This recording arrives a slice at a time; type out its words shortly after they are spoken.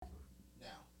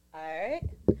right.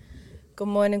 Good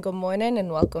morning,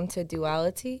 and welcome to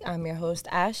Duality. I'm your host,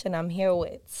 Ash, and I'm here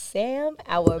with Sam,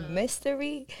 our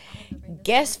mystery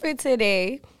guest for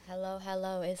today.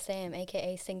 Hello, it's Sam,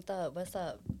 aka Synced Up. What's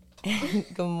up?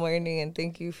 Good morning, and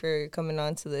thank you for coming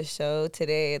on to the show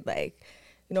today.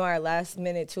 Our last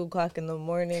minute, 2 o'clock in the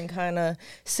morning kind of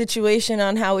situation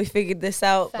on how we figured this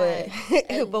out, but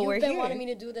And but we're you've been here. wanting me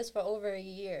to do this for over a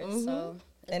year, so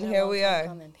it's And been a here long we time are.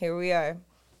 coming. Here we are.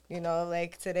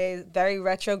 Today, very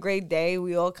retrograde day.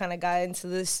 We all kind of got into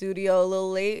the studio a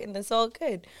little late, and it's all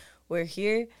good. We're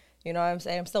here. You know what I'm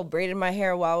saying? I'm still braiding my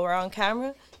hair while we're on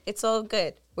camera. It's all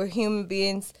good. We're human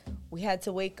beings. We had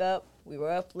to wake up. We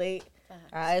were up late. Facts.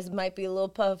 Our eyes might be a little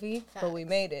puffy, but we Facts.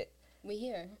 made it. We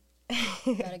here.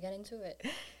 Gotta get into it.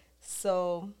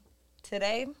 So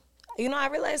today, I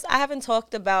realized I haven't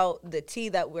talked about the tea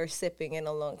that we're sipping in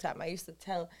a long time. I used to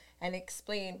tell and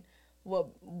explain what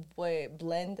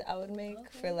blend I would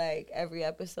make for like every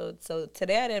episode. So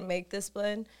today I didn't make this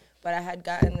blend, but I had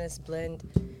gotten this blend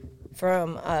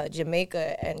from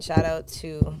Jamaica, and shout out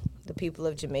to the people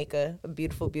of Jamaica, a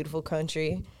beautiful, beautiful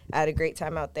country. I had a great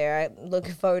time out there. I'm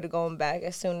looking forward to going back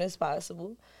as soon as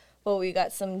possible. But we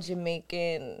got some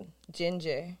Jamaican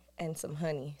ginger and some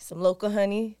honey, some local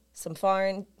honey, some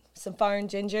foreign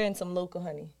ginger, and some local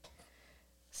honey.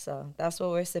 So that's what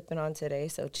we're sipping on today.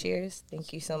 So cheers.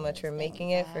 Thank you so much for Cheers.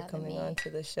 making Thanks it, for for coming having me. on to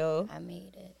the show. I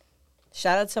made it.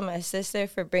 Shout out to my sister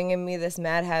for bringing me this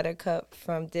Mad Hatter cup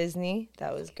from Disney.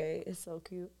 That was great. It's so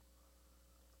cute.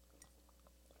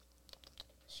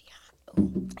 She hot.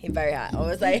 He's very hot. I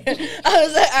was like, all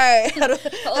right, how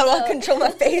do I control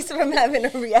my face from having a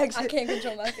reaction? I can't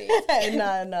control my face.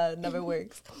 No, it never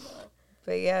works.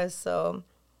 But yeah, so,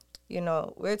 we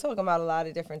were talking about a lot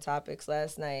of different topics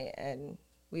last night, and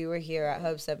we were here at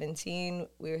Hub 17.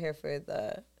 We were here for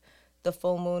the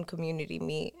full moon community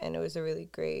meet, and it was a really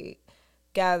great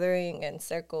gathering and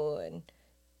circle, and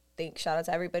shout out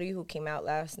to everybody who came out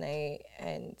last night.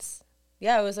 And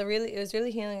yeah, it was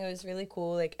really healing. It was really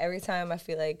cool. Like every time I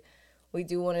feel like we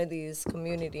do one of these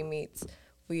community meets,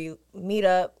 we meet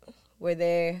up, we're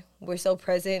there, we're so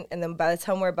present, and then by the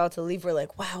time we're about to leave, we're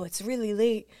like, wow, it's really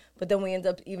late. But then we end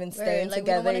up even staying Like,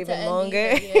 we don't together want it to even end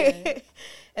longer. either, yeah.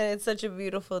 And it's such a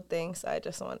beautiful thing. So I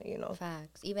just want to,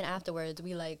 Facts. Even afterwards,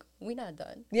 we not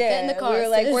done. yeah, Get in the car. we were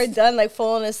like, sis. we're done, like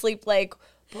falling asleep, like,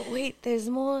 but wait, there's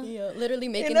more. Yeah, literally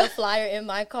making know? the flyer in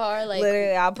my car. Like,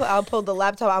 Literally, I'll pull the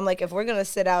laptop. I'm like, if we're gonna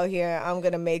sit out here, I'm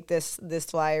gonna make this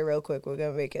flyer real quick. We're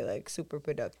gonna make it like super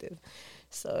productive.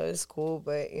 So it's cool.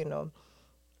 But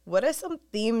what are some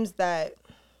themes that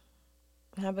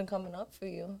have been coming up for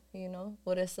you?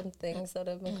 What are some things that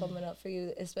have been coming up for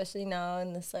you, especially now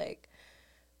in this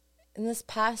in this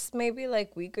past maybe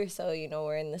like week or so?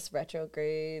 We're in this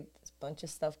retrograde. There's a bunch of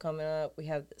stuff coming up. We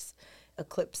have this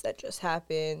eclipse that just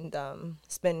happened.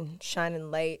 It's been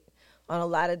shining light on a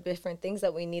lot of different things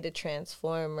that we need to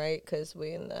transform, right? Because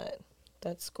we're in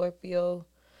that Scorpio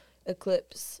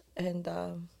eclipse. And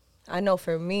I know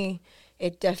for me,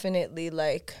 it definitely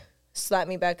like slapped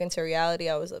me back into reality.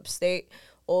 I was upstate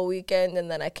all weekend,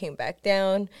 and then I came back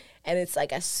down, and it's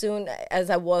like as soon as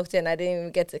I walked in, I didn't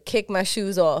even get to kick my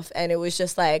shoes off, and it was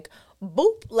just like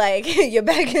boop, like you're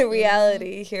back in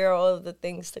reality. Here are all of the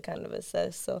things to kind of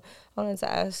assess. So I wanted to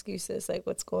ask you, sis, like,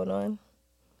 what's going on?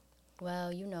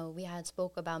 well, we had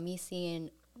spoke about me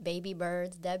seeing dead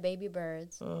baby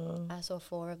birds. I saw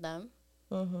 4 of them.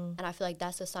 Mm-hmm. And I feel like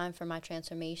that's a sign for my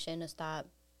transformation to stop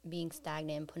being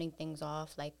stagnant and putting things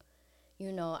off. Like,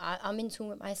 I'm in tune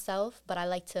with myself, but I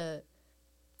like to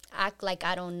act like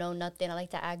I don't know nothing. I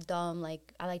like to act dumb.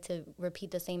 Like, I like to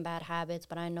repeat the same bad habits,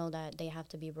 but I know that they have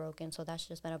to be broken. So that's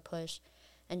just been a push.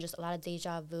 And just a lot of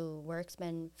deja vu. Work's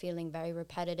been feeling very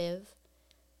repetitive.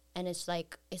 And it's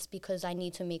like, it's because I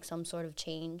need to make some sort of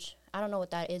change. I don't know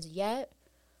what that is yet,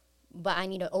 but I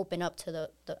need to open up to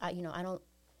I don't,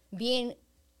 being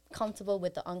comfortable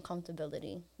with the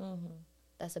uncomfortability. Mm-hmm.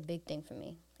 That's a big thing for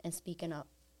me. And speaking up.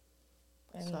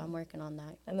 So I'm working on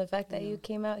that. And the fact that you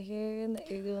came out here and that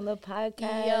you're doing the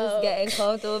podcast, Yo. getting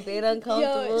comfortable, being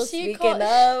uncomfortable, she speaking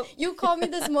up. You called me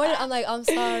this morning. I'm like, I'm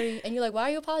sorry. And you're like, why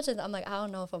are you apologizing? I'm like, I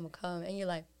don't know if I'm going to come. And you're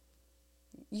like,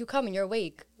 you coming, you're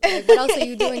awake. Like, what else are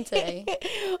you doing today?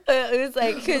 It was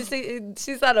like, because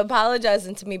she started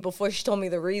apologizing to me before she told me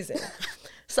the reason.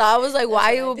 So I was like,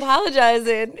 why are you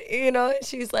apologizing?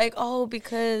 She's like, oh,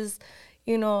 because,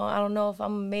 you know, I don't know if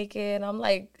I'm gonna make it. And I'm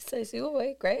like, sis, you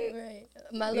awake, right? Right.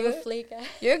 My little flake.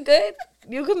 You're good.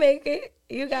 You can make it.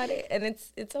 You got it. And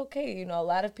it's okay. You know, a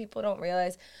lot of people don't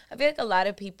realize. I feel like a lot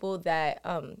of people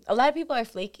are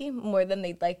flaky more than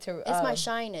they'd like to. It's my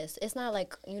shyness. It's not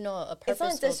like, you know, a purposeful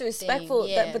it's not disrespectful,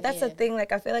 thing. Yeah, but that's the thing.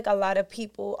 Like, I feel like a lot of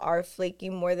people are flaky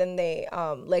more than they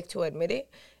like to admit it.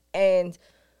 And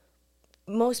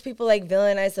most people like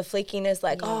villainize the flakiness,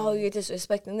 like, oh, you're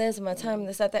disrespecting this, my time,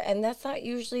 this, that, and that's not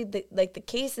usually the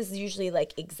case. Is usually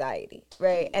like anxiety,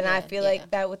 right? And I feel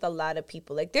like that with a lot of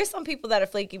people. Like, there's some people that are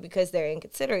flaky because they're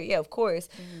inconsiderate, yeah, of course,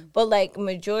 but like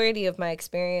majority of my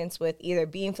experience with either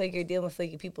being flaky or dealing with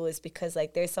flaky people is because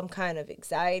like there's some kind of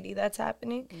anxiety that's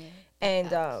happening,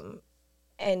 and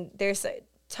there's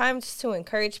times to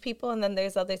encourage people, and then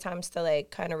there's other times to like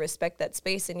kind of respect that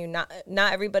space, and not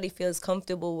everybody feels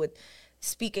comfortable with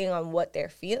speaking on what they're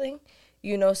feeling,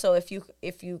 you know. So if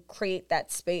you create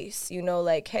that space, you know,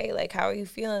 like, hey, like, how are you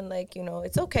feeling? Like, you know,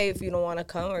 it's okay if you don't want to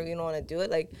come or you don't want to do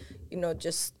it. Like, you know,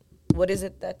 just what is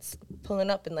it that's pulling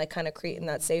up, and like kind of creating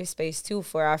that safe space too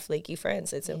for our flaky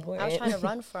friends. It's important. I was trying to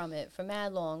run from it for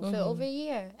mad long, for over a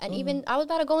year. And even I was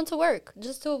about to go into work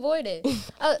just to avoid it.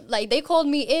 Like, they called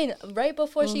me in right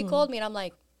before she called me, and I'm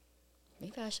like,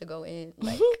 maybe I should go in,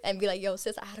 like, and be like, yo,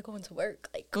 sis, I had to go into work.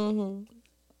 Like,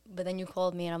 but then you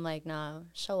called me, and I'm like, nah,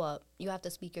 show up. You have to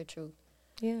speak your truth.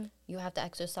 Yeah. You have to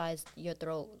exercise your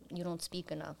throat. You don't speak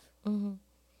enough. I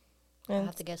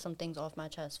have to get some things off my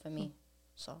chest for me.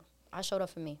 So I showed up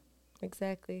for me.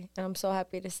 Exactly. And I'm so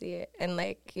happy to see it. And,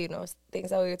 like, you know, things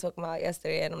that we were talking about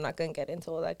yesterday, and I'm not going to get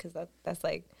into all that because that's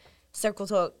like circle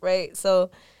talk, right?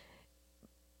 So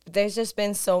there's just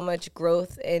been so much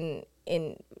growth in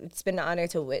it's been an honor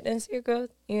to witness your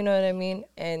growth, you know what I mean?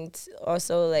 And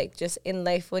also, like, just in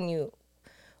life, when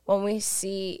we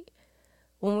see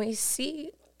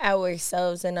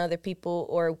ourselves in other people,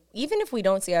 or even if we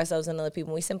don't see ourselves in other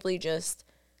people, we simply just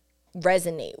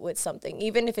resonate with something,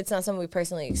 even if it's not something we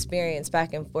personally experience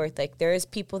back and forth. Like, there is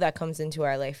people that comes into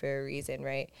our life for a reason,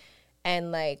 right?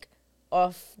 And like,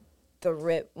 off the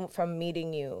rip from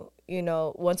meeting you, you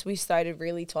know, once we started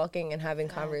really talking and having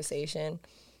conversation,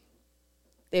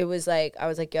 it was like, I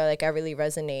was like, yo, like, I really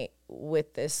resonate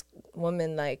with this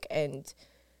woman, like, and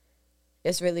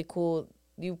it's really cool.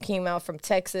 You came out from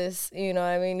Texas, you know what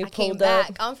I mean? You came pulled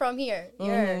back. up. I'm from here.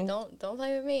 Don't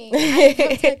play with me. I'm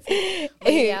from Texas.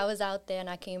 But yeah, I was out there, and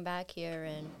I came back here,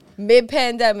 and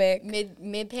mid-pandemic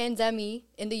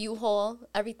in the U-Haul,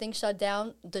 everything shut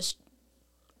down.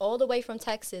 All the way from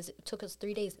Texas, it took us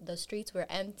 3 days. The streets were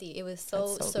empty. It was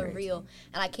so surreal. Crazy.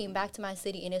 And I came back to my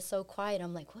city, and it's so quiet.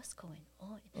 I'm like, what's going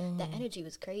on? The energy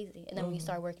was crazy. And then we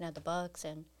started working at the Bucks,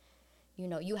 and, you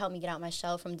know, you helped me get out my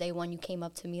shell from day one. You came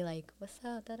up to me like, what's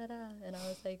up, da-da-da. And I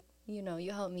was like, you know,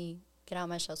 you helped me get out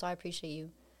my shell. So I appreciate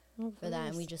you for that.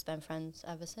 And we just been friends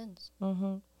ever since.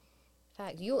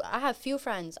 Fact. I have few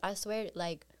friends. I swear,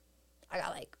 like, I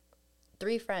got, like,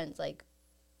 3 friends. Like,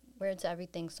 we're into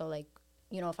everything. So, like,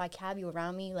 you know, if I have you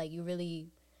around me, like, you really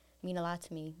mean a lot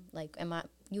to me. Like,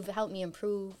 you've helped me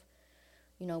improve,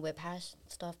 you know, with past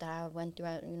stuff that I went through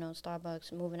at, you know,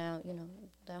 Starbucks, moving out, you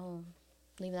know,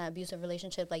 leaving that abusive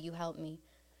relationship. Like, you helped me.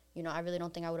 You know, I really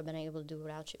don't think I would have been able to do it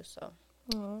without you, so.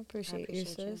 Oh, I appreciate you,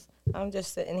 sis. I'm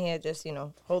just sitting here just, you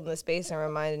know, holding the space and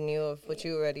reminding you of what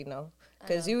you already know.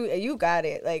 Because you got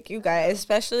it. Like, you got it.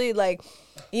 Especially, like,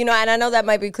 you know, and I know that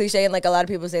might be cliche, and, like, a lot of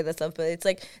people say that stuff, but it's,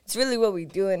 like, it's really what we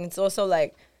do. And it's also,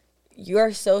 like,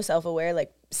 you're so self-aware.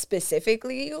 Like,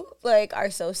 specifically you, like, are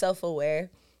so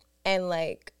self-aware and,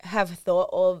 like, have thought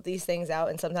all of these things out.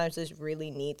 And sometimes just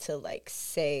really need to, like,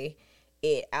 say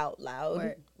it out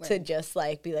loud to just,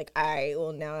 like, be like, all right,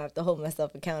 well, now I have to hold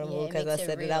myself accountable because I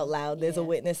said it out loud. There's a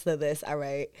witness to this. All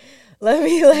right, let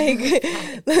me, like,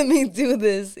 let me do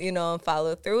this, you know, and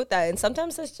follow through with that. And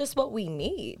sometimes that's just what we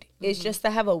need. It's just to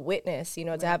have a witness, you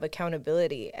know, to have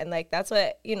accountability. And, like, that's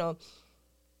what, you know,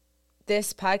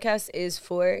 this podcast is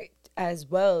for as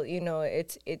well. You know,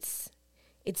 it's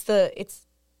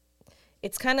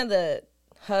kind of the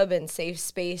hub and safe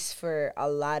space for a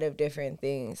lot of different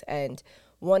things, and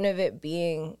one of it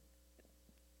being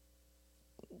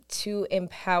to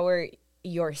empower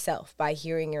yourself by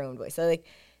hearing your own voice. So, like,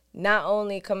 not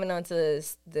only coming onto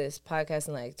this podcast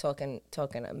and, like, talking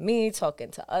to me,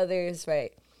 talking to others,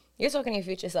 right? You're talking to your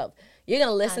future self. You're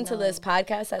gonna listen to this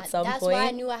podcast at some point. That's why I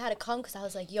knew I had to come, because I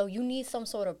was like, yo, you need some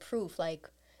sort of proof. Like,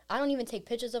 I don't even take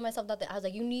pictures of myself. I was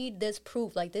like, you need this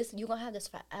proof. Like, this, you're gonna have this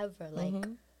forever. Like.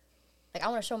 Like, I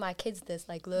want to show my kids this.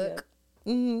 Like, look,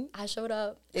 I showed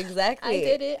up. Exactly. I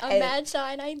did it. I'm mad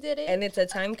shine. I did it. And it's a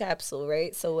time capsule,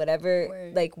 right? So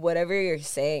whatever you're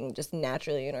saying, just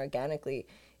naturally and organically,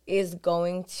 is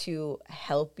going to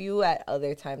help you at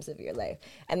other times of your life.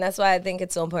 And that's why I think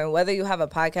it's so important, whether you have a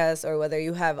podcast or whether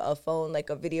you have a phone, like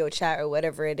a video chat or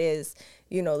whatever it is,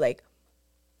 you know, like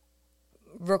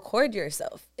record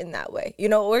yourself in that way, you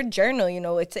know, or journal. You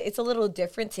know, it's a little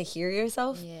different to hear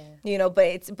yourself, you know,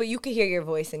 but you can hear your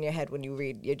voice in your head when you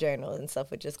read your journal and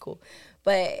stuff, which is cool.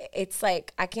 But it's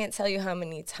like, I can't tell you how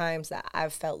many times that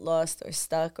I've felt lost or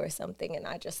stuck or something, and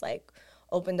I just like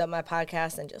opened up my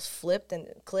podcast and just flipped and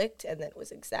clicked, and then it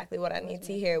was exactly what I need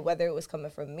to hear, whether it was coming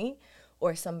from me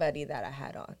or somebody that I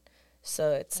had on.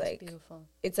 So it's that's like beautiful.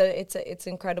 It's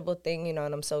an incredible thing, you know,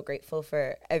 and I'm so grateful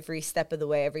for every step of the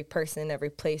way, every person, every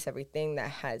place, everything that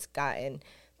has gotten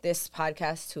this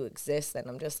podcast to exist. And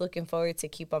I'm just looking forward to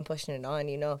keep on pushing it on,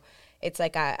 you know. It's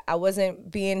like I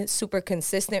wasn't being super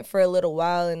consistent for a little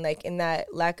while, and like in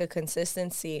that lack of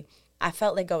consistency, I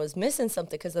felt like I was missing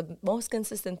something, because the most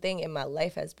consistent thing in my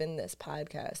life has been this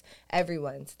podcast. Every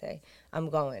Wednesday,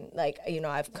 I'm going. Like, you know,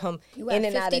 I've come in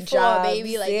and out of jobs.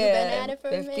 Baby. Like, you've been at it for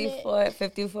a minute.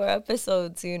 54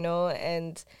 episodes, you know,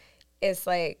 and it's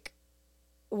like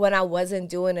when I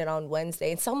wasn't doing it on Wednesday.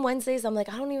 And some Wednesdays, I'm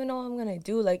like, I don't even know what I'm going to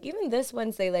do. Like, even this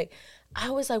Wednesday, like, I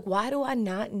was like, why do I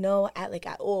not know at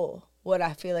all what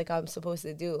I feel like I'm supposed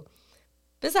to do?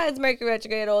 Besides Mercury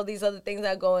retrograde, all these other things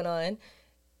that are going on.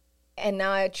 And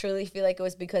now I truly feel like it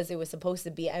was because it was supposed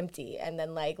to be empty. And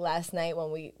then like last night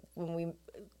when we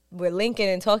were linking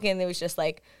and talking, it was just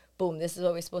like, boom, this is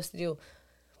what we're supposed to do.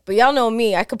 But y'all know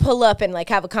me, I could pull up and like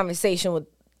have a conversation with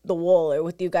the wall or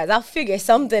with you guys. I'll figure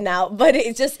something out. But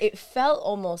it felt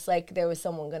almost like there was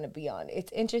someone going to be on.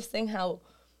 It's interesting how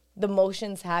the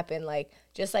motions happen. Like,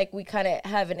 just like we kind of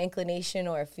have an inclination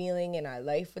or a feeling in our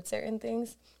life with certain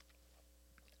things.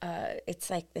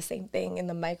 It's like the same thing in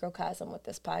the microcosm with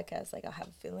this podcast. Like, I have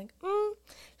a feeling,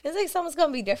 feels like someone's going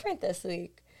to be different this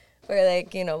week, or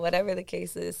like, you know, whatever the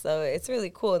case is. So it's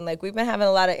really cool. And like, we've been having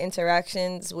a lot of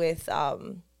interactions with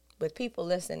people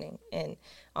listening. And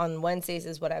on Wednesdays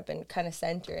is what I've been kind of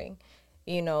centering,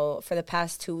 you know, for the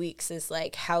past 2 weeks, is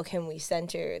like, how can we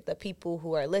center the people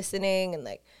who are listening? And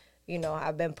like, you know,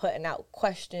 I've been putting out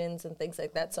questions and things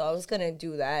like that. So I was going to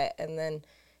do that. And then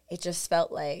it just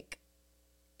felt like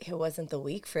it wasn't the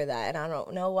week for that. And I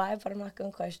don't know why, but I'm not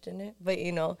going to question it. But,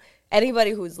 you know,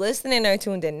 anybody who's listening or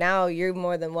tuned in now, you're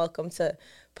more than welcome to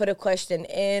put a question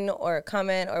in or a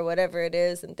comment or whatever it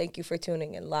is. And thank you for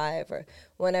tuning in live or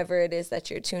whenever it is that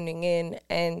you're tuning in.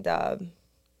 And,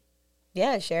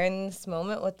 yeah, sharing this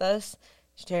moment with us,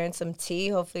 sharing some tea.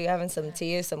 Hopefully you're having some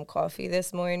tea or some coffee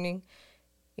this morning.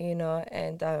 You know,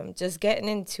 and just getting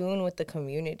in tune with the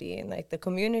community. And, like, the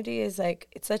community is, like,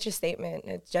 it's such a statement.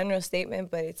 It's a general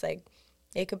statement, but it's, like,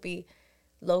 it could be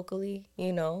locally,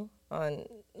 you know, on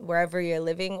wherever you're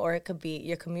living, or it could be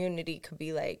your community could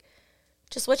be, like,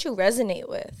 just what you resonate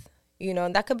with, you know,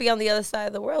 and that could be on the other side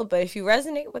of the world. But if you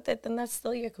resonate with it, then that's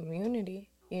still your community,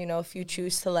 you know, if you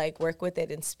choose to, like, work with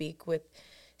it and speak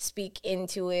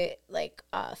into it, like,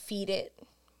 feed it,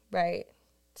 right?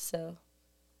 So,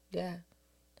 yeah.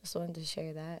 Just wanted to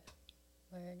share that.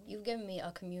 Word. You've given me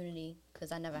a community,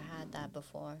 because I never had that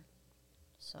before.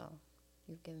 So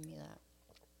you've given me that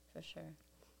for sure.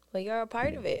 Well, you're a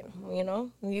part of it, you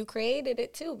know. You created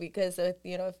it too, because,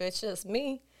 you know, if it's just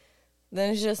me,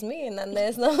 then it's just me, and then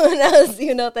there's no one else,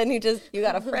 you know. Then you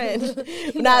got a friend,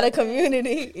 not a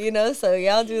community, you know. So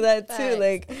y'all do that too.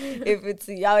 Like, if it's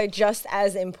y'all are just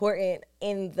as important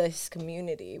in this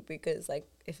community, because, like,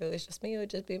 if it was just me, it would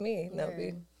just be me. No,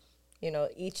 be. You know,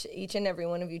 each and every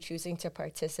one of you choosing to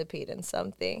participate in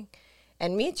something,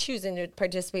 and me choosing to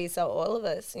participate, so all of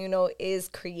us, you know, is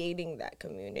creating that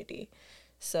community.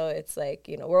 So it's like,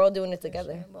 you know, we're all doing it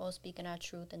together. Sure. We're all speaking our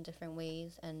truth in different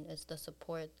ways, and it's the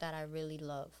support that I really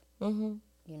love. Mm-hmm.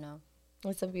 You know?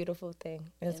 It's a beautiful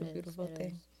thing. It's a beautiful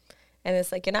thing. And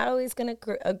it's like, you're not always going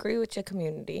to agree with your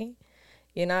community.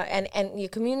 You know, and your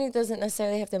community doesn't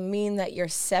necessarily have to mean that you're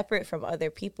separate from other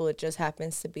people. It just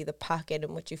happens to be the pocket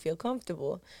in which you feel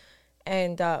comfortable.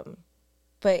 And,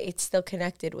 but it's still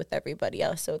connected with everybody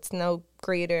else. So it's no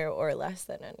greater or less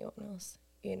than anyone else,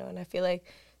 you know. And I feel like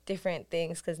different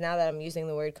things, because now that I'm using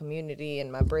the word community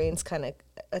and my brain's kind of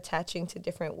attaching to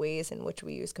different ways in which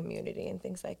we use community and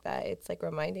things like that, it's like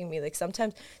reminding me, like,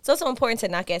 sometimes it's also important to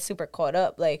not get super caught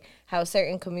up, like how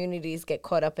certain communities get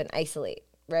caught up and isolate.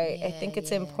 Right. Yeah, I think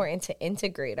it's important to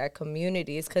integrate our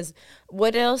communities, because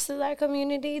what else is our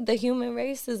community? The human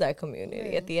race is our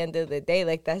community at the end of the day.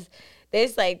 Like, there's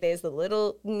the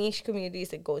little niche communities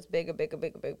that goes bigger,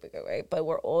 right? But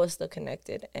we're all still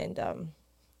connected. And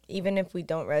even if we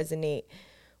don't resonate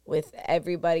with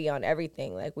everybody on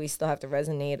everything. Like, we still have to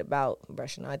resonate about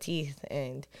brushing our teeth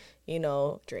and, you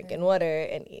know, drinking water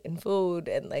and eating food,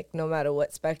 and like no matter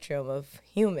what spectrum of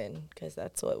human, because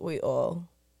that's what we all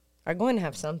are going to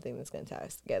have, something that's going to tie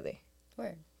us together.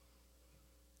 Word.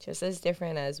 Just as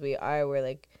different as we are, we're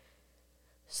like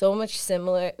so much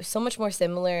more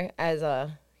similar as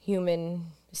a human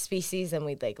species than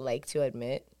we'd like to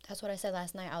admit. That's what I said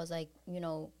last night. I was like, you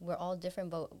know, we're all different,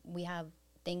 but we have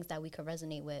things that we could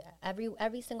resonate with.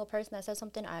 Every single person that says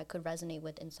something, I could resonate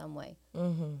with in some way.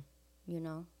 Mm-hmm. You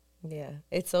know? Yeah,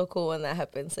 it's so cool when that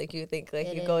happens. Like, you think,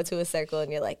 like, you go to a circle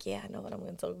and you're like, yeah, I know what I'm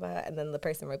going to talk about. And then the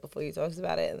person right before you talks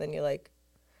about it, and then you're like,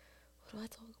 what do I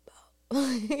talk about?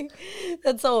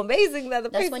 That's so amazing that the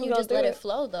person. That's when you just let it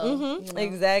flow, though. Mm-hmm. You know?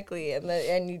 Exactly,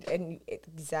 and you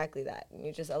exactly that. And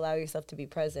you just allow yourself to be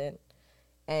present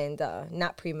and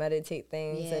not premeditate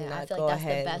things. And not I feel go like that's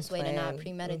ahead the best way to not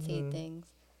premeditate things.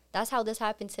 That's how this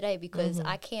happened today, because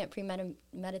I can't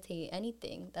premeditate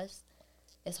anything.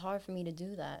 It's hard for me to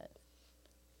do that.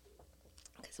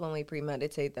 Because when we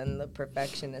premeditate, then the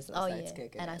perfectionism starts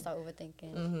kicking and in. I start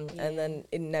overthinking. And then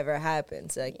it never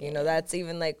happens. Like, you know, that's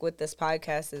even like with this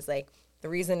podcast, is like the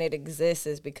reason it exists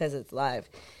is because it's live.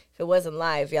 If it wasn't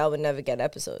live, y'all would never get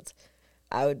episodes.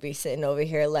 I would be sitting over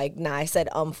here like, nah, I said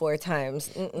 4 times.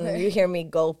 You hear me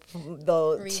go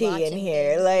the T in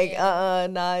here. Things, like,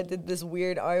 nah, I did this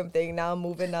weird arm thing. Now I'm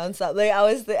moving nonstop. Like,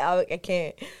 I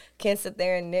can't sit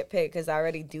there and nitpick, because I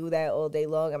already do that all day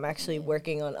long. I'm actually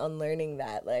working on unlearning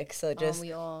that. Like, so just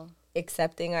we all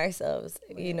accepting ourselves,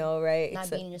 you know, right? Not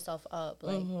beating yourself up,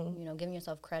 like, you know, giving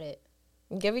yourself credit.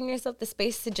 Giving yourself the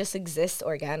space to just exist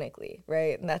organically,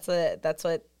 right? And that's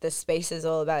what the space is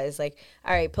all about. Is like,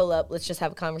 all right, pull up, let's just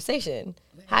have a conversation.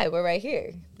 Right. Hi, we're right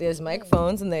here. There's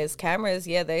microphones and there's cameras.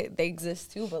 Yeah, they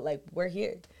exist too, but like, we're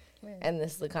here. Right. And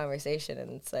this is the conversation.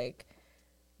 And it's like,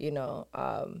 you know,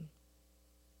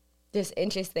 just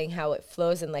interesting how it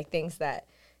flows, and like things that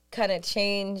kind of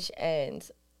change and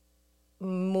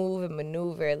move and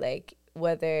maneuver, like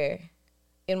whether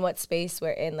in what space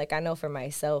we're in. Like, I know for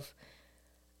myself,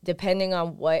 depending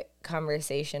on what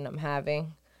conversation I'm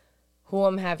having, who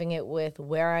I'm having it with,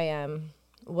 where I am,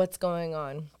 what's going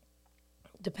on,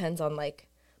 depends on like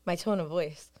my tone of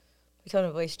voice. My tone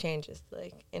of voice changes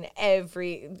like in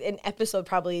episode,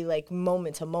 probably like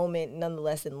moment to moment,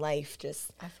 nonetheless in life,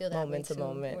 just I feel that moment to too.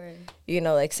 moment. Word. You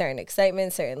know, like certain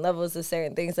excitement, certain levels of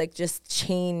certain things, like just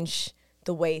change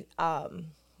the way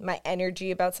my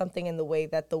energy about something, and the way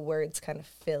that the words kind of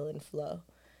fill and flow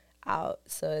out.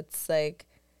 So it's like,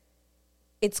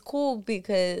 it's cool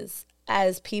because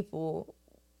as people,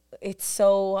 it's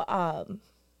so,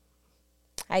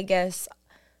 I guess,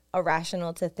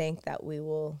 irrational to think that we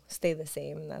will stay the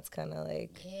same. And that's kind of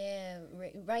like... Yeah,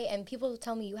 right. And people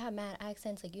tell me, you have mad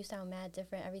accents, like you sound mad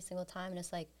different every single time. And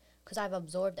it's like, because I've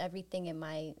absorbed everything in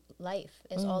my life.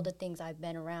 It's all the things I've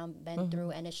been around, been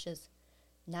through, and it's just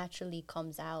naturally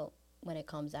comes out when it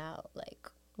comes out. Like,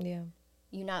 yeah,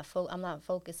 I'm not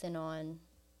focusing on,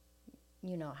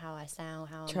 you know, how I sound,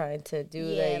 how I'm trying to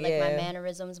do that. Yeah, like my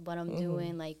mannerisms, what I'm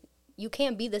doing. Like, you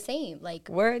can't be the same. Like,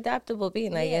 we're adaptable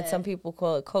being. Like, and some people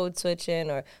call it code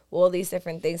switching or all these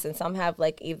different things, and some have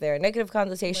like either a negative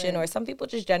connotation, or some people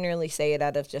just generally say it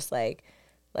out of just like,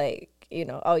 you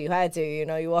know, oh, you had to, you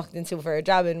know, you walked into for a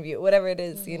job interview, whatever it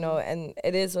is, you know, and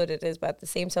it is what it is. But at the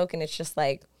same token, it's just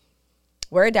like,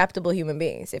 we're adaptable human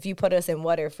beings. If you put us in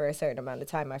water for a certain amount of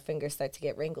time, our fingers start to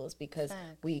get wrinkles, because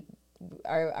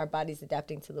our body's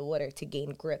adapting to the water to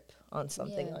gain grip on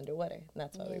something underwater. And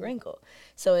that's why we wrinkle.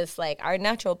 So it's like, our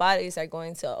natural bodies are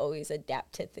going to always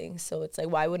adapt to things. So it's like,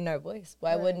 why wouldn't our voice?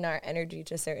 Why wouldn't our energy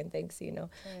to certain things, you know?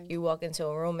 You walk into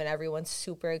a room and everyone's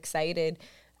super excited.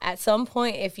 At some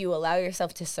point, if you allow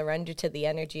yourself to surrender to the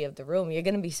energy of the room, you're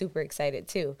going to be super excited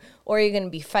too. Or you're going to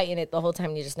be fighting it the whole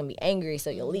time. You're just going to be angry, so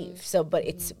you'll leave. So, but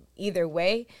it's either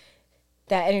way,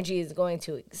 that energy is going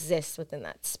to exist within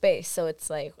that space. So it's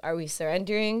like, are we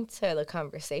surrendering to the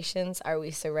conversations? Are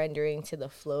we surrendering to the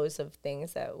flows of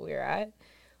things that we're at?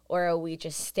 Or are we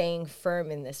just staying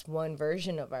firm in this one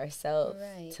version of ourselves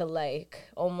to like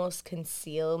almost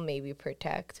conceal, maybe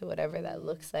protect, whatever that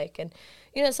looks like? And,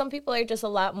 you know, some people are just a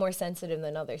lot more sensitive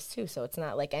than others too. So it's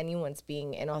not like anyone's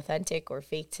being inauthentic or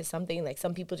fake to something. Like,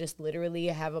 some people just literally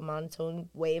have a monotone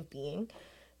way of being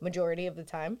majority of the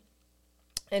time,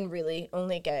 and really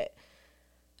only get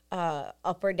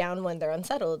up or down when they're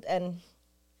unsettled. And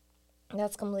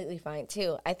that's completely fine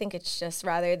too. I think it's just,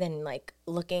 rather than like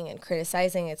looking and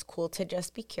criticizing, it's cool to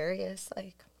just be curious.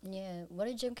 Like, yeah, what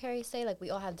did Jim Carrey say? Like, we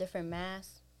all have different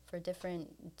masks for different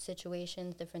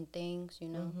situations, different things, you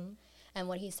know. And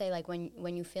what he say, like,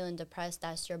 when you feeling depressed,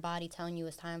 that's your body telling you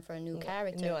it's time for a new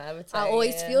character. New avatar. I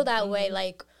always yeah. feel that way.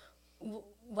 Like,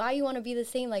 why you want to be the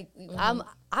same? Like,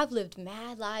 I've lived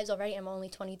mad lives already. I'm only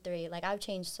 23. Like, I've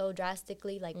changed so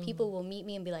drastically. Like, people will meet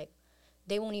me and be like,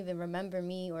 they won't even remember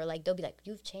me, or like they'll be like,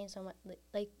 you've changed so much.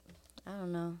 Like, I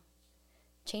don't know.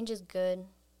 Change is good.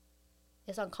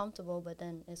 It's uncomfortable, but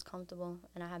then it's comfortable.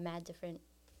 And I have mad different.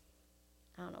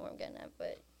 I don't know where I'm getting at,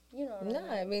 but you know. No,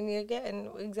 I mean, you're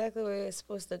getting exactly where you're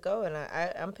supposed to go, and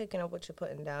I'm picking up what you're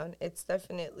putting down. It's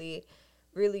definitely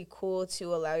really cool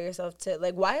to allow yourself to,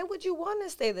 like, why would you want to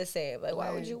stay the same? Like,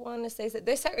 why would you want to stay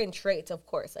there's certain traits, of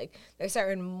course, like there's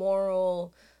certain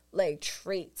moral like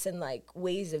traits and like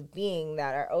ways of being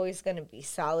that are always going to be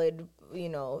solid, you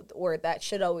know, or that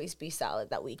should always be solid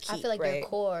that we keep. I feel like right? your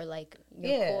core,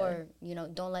 you know,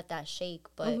 don't let that shake,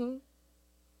 but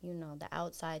you know, the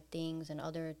outside things and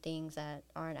other things that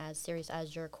aren't as serious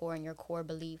as your core and your core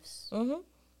beliefs.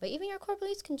 But even your core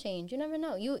beliefs can change. You never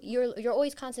know. You're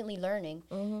always constantly learning,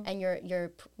 and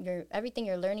you're everything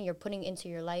you're learning, you're putting into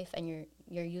your life, and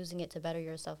you're using it to better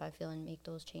yourself. I feel, and make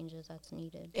those changes that's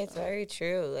needed. It's very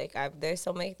true. Like, there's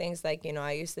so many things. Like, you know,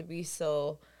 I used to be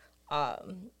so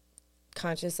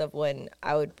conscious of when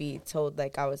I would be told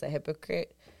like I was a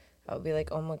hypocrite. I would be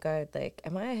like, oh my God, like,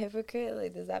 am I a hypocrite?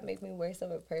 Like, does that make me worse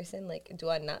of a person? Like, do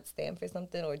I not stand for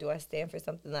something, or do I stand for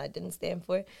something that I didn't stand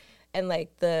for? And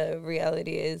like, the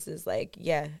reality is like,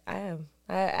 yeah, I am.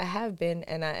 I have been,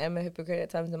 and I am a hypocrite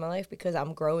at times in my life because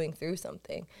I'm growing through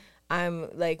something. I'm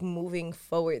like moving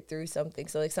forward through something.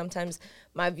 So like sometimes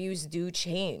my views do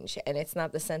change, and it's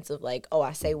not the sense of like, oh,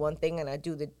 I say one thing and I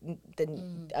do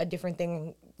a different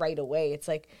thing right away. It's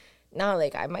like, no,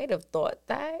 like I might have thought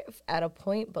that at a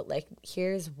point, but like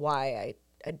here's why I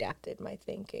adapted my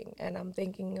thinking, and I'm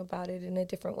thinking about it in a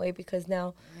different way because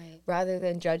now rather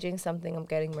than judging something, I'm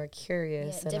getting more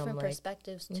curious. Yeah, and different I'm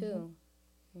perspectives too,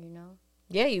 you know?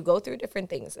 Yeah, you go through different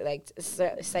things. Like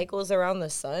cycles around the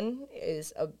sun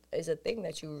is a thing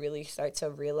that you really start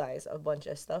to realize a bunch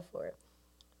of stuff for.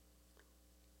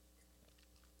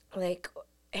 Like,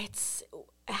 it's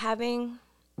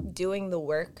doing the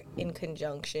work in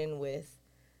conjunction with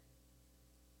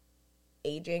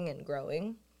aging and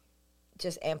growing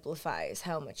just amplifies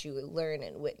how much you learn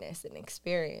and witness and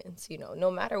experience. You know,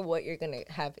 no matter what, you're gonna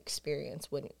have experience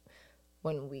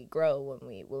when we grow,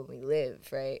 when we live,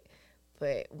 right?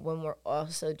 But when we're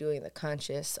also doing the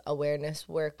conscious awareness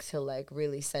work to like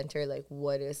really center like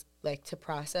what is, like, to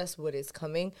process what is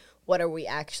coming, what are we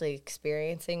actually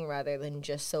experiencing rather than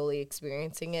just solely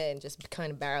experiencing it and just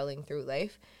kind of barreling through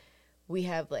life, we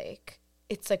have like,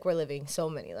 it's like we're living so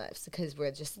many lives because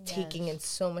we're just taking in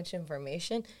so much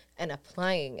information and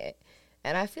applying it.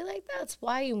 And I feel like that's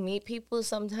why you meet people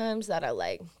sometimes that are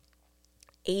like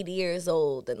 80 years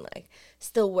old and like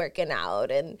still working out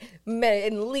and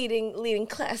leading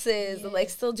classes and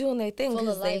like still doing their thing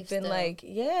because they've been like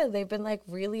they've been like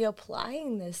really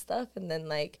applying this stuff. And then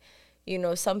like, you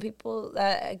know, some people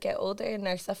that get older and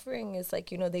are suffering is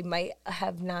like, you know, they might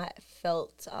have not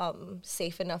felt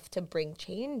safe enough to bring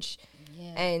change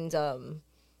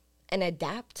and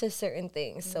adapt to certain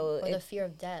things. So or the fear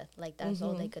of death, like that's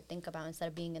all they could think about instead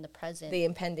of being in the present, the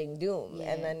impending doom.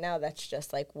 And then now that's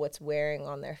just like what's wearing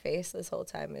on their face this whole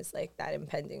time is like that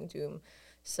impending doom.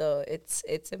 So it's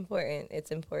important.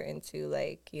 It's important to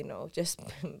like, you know, just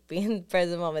be in the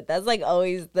present moment. That's like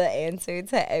always the answer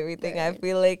to everything. I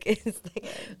feel like it's like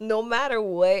no matter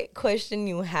what question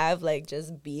you have, like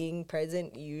just being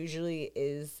present usually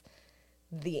is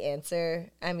the answer.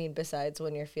 I mean, besides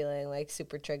when you're feeling like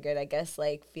super triggered, I guess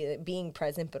like being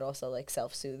present but also like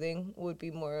self-soothing would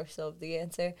be more so the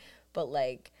answer. But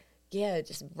like, yeah,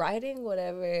 just writing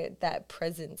whatever that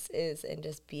presence is and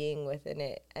just being within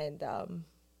it, and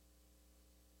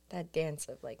that dance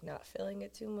of like not feeling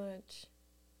it too much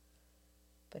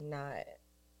but not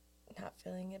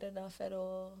feeling it enough at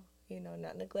all, you know,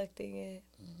 not neglecting it.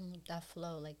 that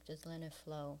flow, like just letting it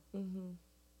flow.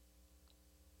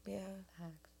 Yeah.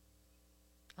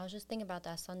 I was just thinking about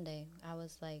that Sunday. I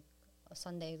was like, a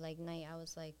Sunday like night, I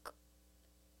was like,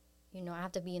 you know, I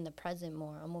have to be in the present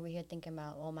more. I'm over here thinking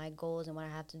about all my goals and what I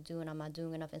have to do, and I'm not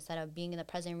doing enough, instead of being in the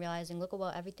present and realizing, look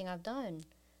at everything I've done.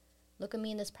 Look at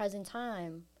me in this present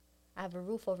time. I have a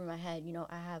roof over my head. You know,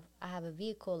 I have a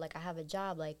vehicle. Like, I have a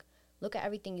job. Like, look at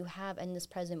everything you have in this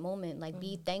present moment. Like,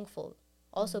 be thankful.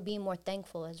 Also, being more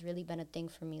thankful has really been a thing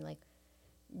for me.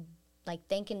 Like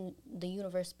thanking the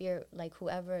universe, spirit, like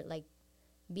whoever, like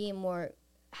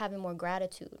having more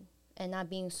gratitude and not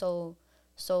being so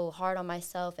hard on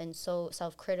myself and so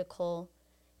self-critical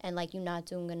and like you're not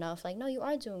doing enough. Like, no, you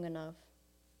are doing enough.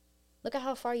 Look at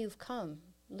how far you've come.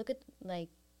 Look at, like,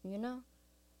 you know?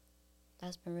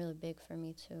 That's been really big for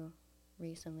me too,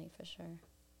 recently, for sure.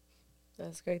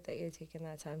 That's great that you're taking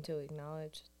that time to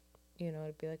acknowledge, you know,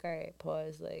 to be like, all right,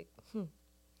 pause. Like,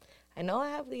 I know I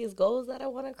have these goals that I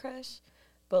want to crush,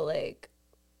 but like,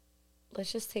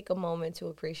 let's just take a moment to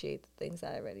appreciate the things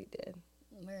that I already did.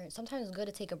 Sometimes it's good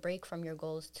to take a break from your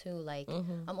goals too. Like,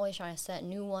 I'm always trying to set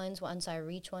new ones. Once I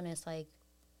reach one, it's like,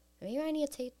 maybe I need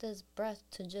to take this breath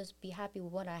to just be happy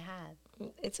with what I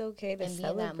have. It's okay to And be in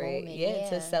that celebrate. moment, Yeah,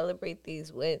 to yeah. celebrate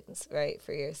these wins, right,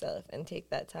 for yourself and take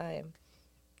that time.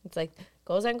 It's like,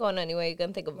 goals aren't going anywhere. You're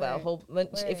going to think about a Word. whole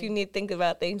bunch. If you need to think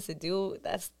about things to do,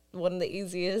 that's one of the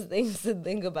easiest things to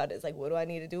think about. It's like, what do I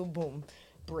need to do? Boom.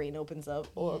 Brain opens up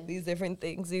all of these different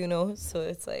things, you know? So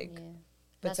it's like,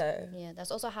 that's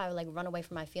also how I like run away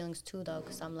from my feelings too, though,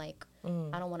 because I'm like,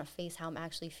 I don't want to face how I'm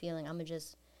actually feeling. I'm gonna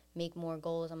just make more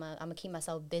goals. I'm gonna keep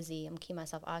myself busy. I'm gonna keep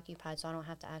myself occupied, so I don't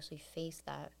have to actually face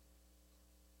that.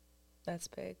 That's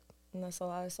big, and that's a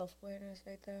lot of self-awareness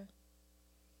right there.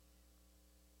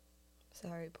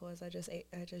 Sorry, pause. I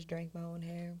just drank my own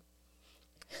hair.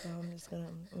 So I'm just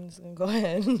gonna go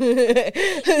ahead. I'm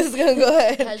just gonna go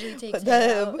ahead. Casually takes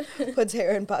hair out. Puts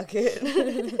hair in pocket.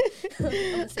 I'm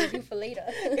gonna save you for later.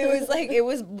 It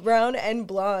was brown and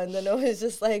blonde, and I was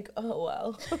just like, oh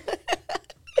wow.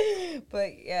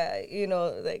 But yeah, you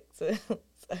know, like, sorry,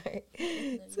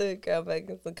 to go back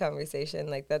into the conversation,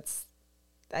 like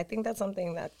I think that's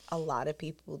something that a lot of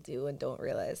people do and don't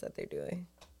realize that they're doing.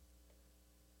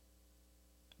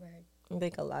 Right. I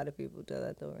think a lot of people do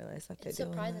that, don't realize that they're doing.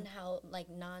 It's surprising how like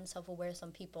non-self-aware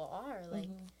some people are, like,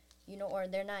 you know, or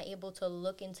they're not able to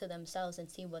look into themselves and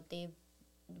see what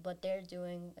they're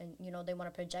doing, and you know, they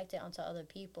want to project it onto other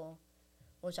people,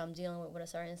 which I'm dealing with a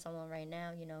certain someone right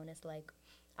now, you know, and it's like,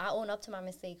 I own up to my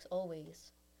mistakes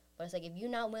always, but it's like, if you're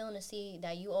not willing to see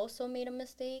that you also made a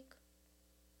mistake,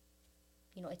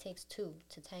 you know, it takes two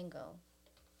to tango,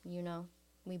 you know,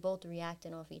 we both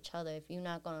reacting off each other. If you're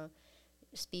not gonna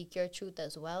speak your truth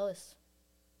as well,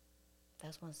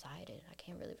 that's one-sided. I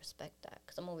can't really respect that,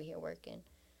 because I'm over here working,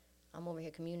 I'm over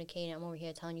here communicating, I'm over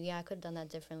here telling you, yeah, I could have done that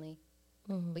differently,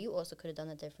 but you also could have done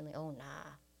that differently. Oh,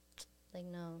 nah, like,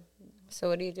 no. So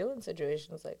what do you do in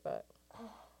situations like that?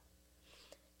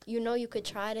 You know, you could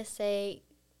try to say,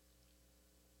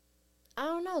 I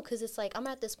don't know, because it's like, I'm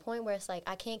at this point where it's like,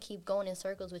 I can't keep going in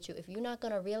circles with you. If you're not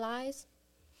going to realize,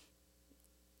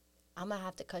 I'm going to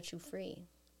have to cut you free.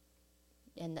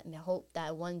 And hope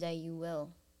that one day you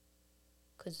will.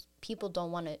 Because people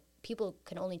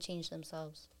can only change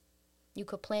themselves. You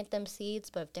could plant them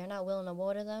seeds, but if they're not willing to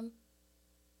water them,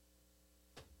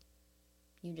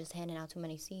 you're just handing out too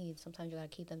many seeds. Sometimes you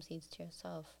got to keep them seeds to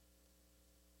yourself.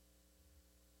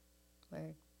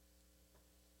 Word.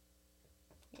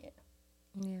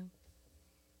 Yeah.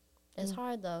 It's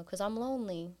hard, though, because I'm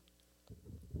lonely.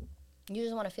 You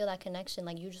just want to feel that connection.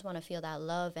 Like, you just want to feel that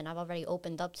love. And I've already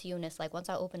opened up to you. And it's like, once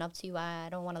I open up to you, I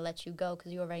don't want to let you go,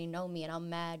 because you already know me. And I'm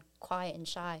mad, quiet, and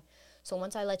shy. So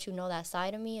once I let you know that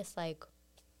side of me, it's like,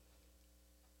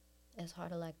 it's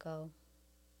hard to let go.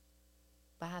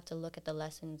 But I have to look at the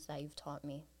lessons that you've taught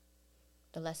me.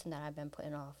 The lesson that I've been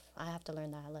putting off. I have to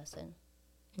learn that lesson.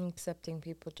 Accepting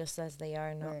people just as they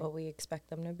are, not what we expect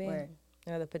them to be. Word.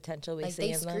 Or the potential we like see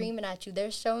in them. Like, they screaming at you. They're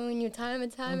showing you time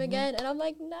and time again. And I'm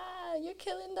like, nah, you're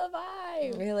killing the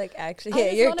vibe. You're like, actually,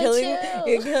 yeah, you're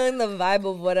killing the vibe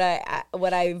of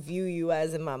what I view you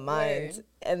as in my mind. Word.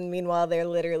 And meanwhile, they're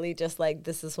literally just like,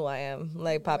 this is who I am.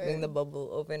 Like, popping the bubble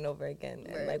over and over again.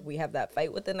 And like, we have that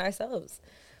fight within ourselves.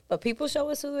 But people show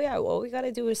us who we are. All we got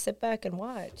to do is sit back and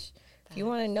watch. If you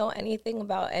want to know anything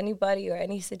about anybody or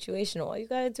any situation, all you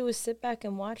got to do is sit back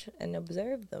and watch and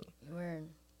observe them. Word.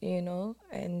 You know,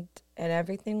 and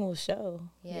everything will show.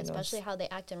 Yeah, especially how they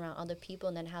act around other people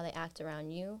and then how they act around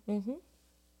you.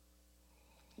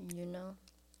 Mm-hmm. You know?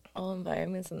 All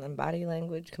environments, and then body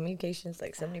language. Communication is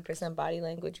like 70% body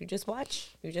language. You just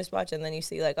watch, and then you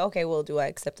see like, okay, well, do I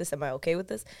accept this? Am I okay with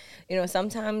this? You know,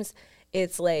 sometimes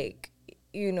it's like,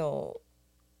 you know,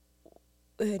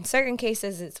 in certain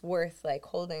cases, it's worth like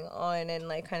holding on and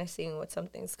like kind of seeing what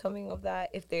something's coming of that.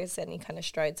 If there's any kind of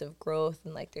strides of growth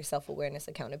and like there's self-awareness,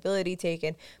 accountability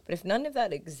taken. But if none of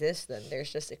that exists, then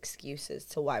there's just excuses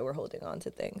to why we're holding on to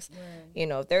things. You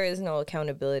know, if there is no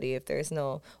accountability, if there is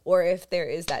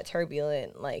that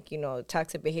turbulent, like, you know,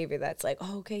 toxic behavior that's like,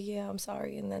 oh, okay, yeah, I'm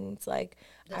sorry. And then it's like,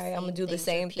 all right, I'm going to do the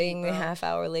same thing a half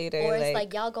hour later. Or it's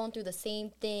like y'all going through the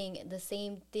same thing.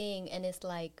 And it's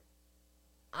like,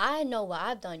 I know what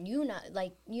I've done. You not,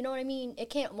 like, you know what I mean? It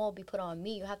can't all be put on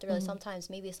me. You have to realize sometimes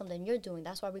maybe it's something you're doing.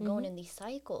 That's why we're going in these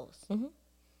cycles.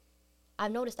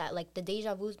 I've noticed that, like, the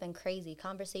deja vu's been crazy.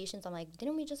 Conversations, I'm like,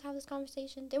 didn't we just have this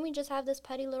conversation? Didn't we just have this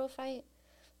petty little fight?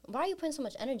 Why are you putting so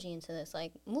much energy into this?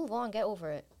 Like, move on, get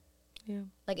over it. Yeah.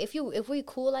 Like, if we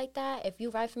cool like that, if you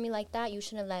ride for me like that, you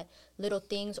shouldn't let little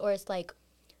things, or it's like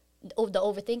the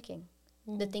overthinking.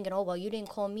 The thinking, oh, well, you didn't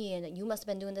call me and you must have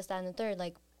been doing this, that, and the third.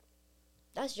 Like,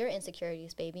 that's your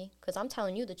insecurities, baby. Because I'm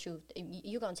telling you the truth.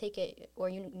 You're going to take it or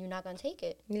you're not going to take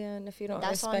it. Yeah, and if you don't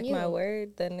That's respect my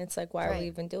word, then it's like, why are we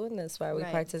even doing this? Why are we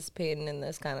Right. participating in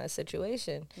this kind of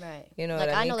situation? Right. You know like,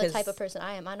 what I mean? know the type of person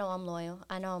I am. I know I'm loyal.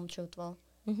 I know I'm truthful.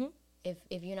 Mm-hmm.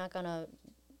 If you're not going to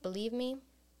believe me,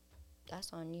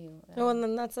 that's on you. No, and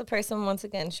then that's the person, once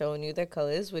again, showing you their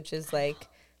colors, which is like,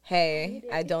 hey,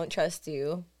 I don't trust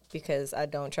you because I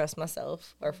don't trust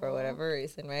myself or for whatever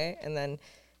reason, right? And then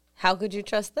how could you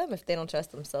trust them if they don't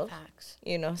trust themselves? Facts.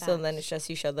 You know, so then it's just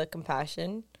you show the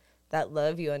compassion, that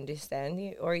love, you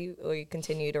understand, or you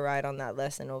continue to ride on that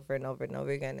lesson over and over and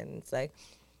over again. And it's like,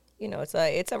 you know, it's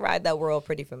a ride that we're all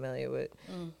pretty familiar with.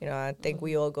 You know, I think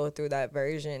we all go through that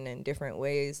version in different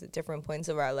ways, at different points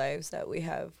of our lives that we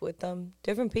have with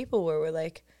different people where we're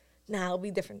like, nah, it'll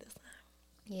be different this time.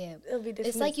 Yeah. It'll be different.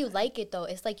 It's like you like it, though.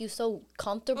 It's like you so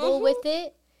comfortable with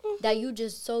it that you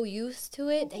just so used to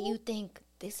it that you think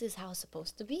this is how it's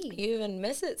supposed to be. You even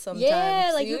miss it sometimes.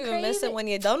 Yeah, like you even miss it when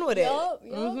you're done with it.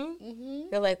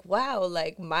 You're like, wow,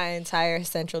 like my entire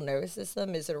central nervous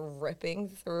system is ripping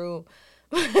through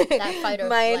that fight or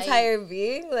my flight. entire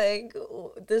being. Like,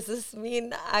 does this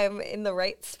mean I'm in the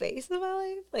right space in my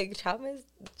life? Like, trauma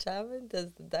does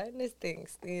the darndest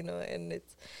things, you know, and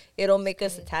it'll make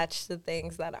us attached to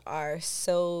things that are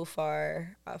so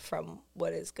far from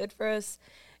what is good for us,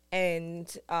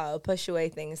 and push away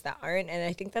things that aren't. And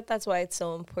I think that's why it's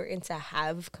so important to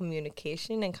have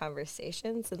communication and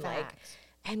conversations, and like,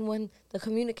 and when the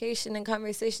communication and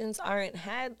conversations aren't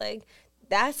had, like,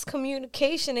 that's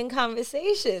communication and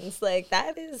conversations. Like,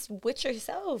 that is with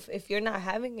yourself. If you're not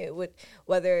having it with,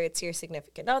 whether it's your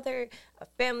significant other, a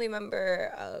family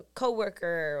member, a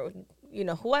coworker, you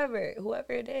know, whoever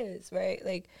it is, right?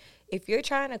 Like, if you're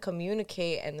trying to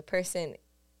communicate and the person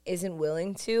isn't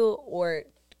willing to or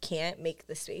can't make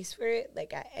the space for it,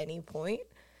 like, at any point,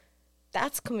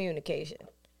 that's communication.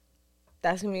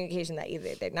 That's communication that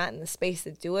either they're not in the space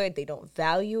to do it, they don't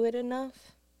value it enough.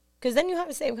 Because then you have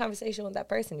the same conversation with that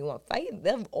person. You want to fight?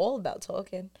 They're all about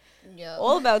talking. Yeah.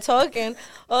 All about talking.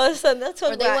 All of a sudden, they'll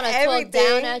talk about everything. Or they want to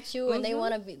talk down at you, and they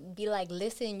want to be like,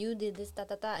 listen, you did this, da,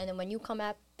 da, da. And then when you come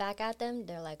back at them,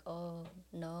 they're like, oh,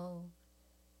 no.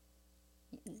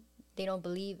 They don't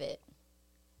believe it.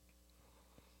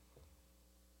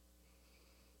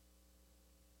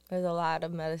 There's a lot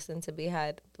of medicine to be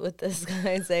had with this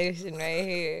conversation right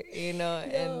here, you know.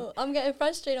 And I'm getting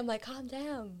frustrated. I'm like, calm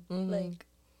down. Like,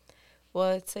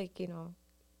 well, it's like, you know,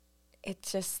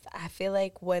 it's just, I feel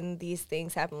like when these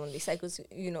things happen, when these cycles,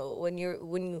 you know, when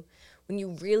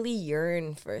you really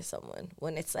yearn for someone,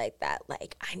 when it's like that,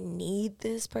 like, I need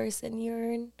this person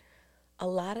yearn, a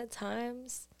lot of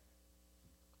times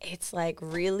it's like,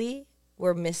 really,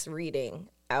 we're misreading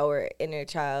our inner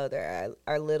child or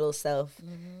our little self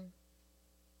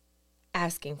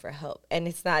asking for help. And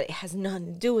it has nothing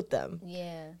to do with them.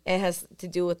 Yeah. It has to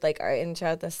do with, like, our inner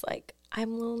child that's like,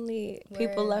 I'm lonely.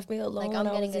 People left me alone when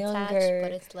I was younger.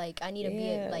 But it's like, I need to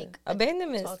be like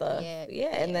abandonment stuff.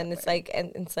 Yeah. And then it's like,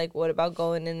 and it's like, what about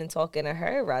going in and talking to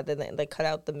her rather than, like, cut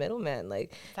out the middleman?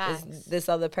 Like, this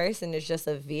other person is just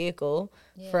a vehicle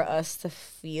for us to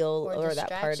feel or that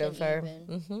part of her.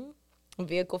 A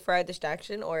vehicle for our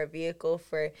distraction, or a vehicle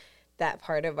for that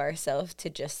part of ourselves to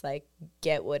just, like,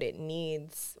 get what it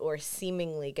needs, or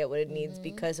seemingly get what it needs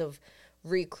because of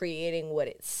recreating what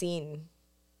it's seen.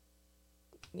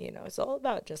 You know, it's all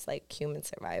about just, like, human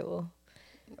survival.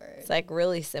 Word. It's, like,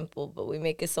 really simple, but we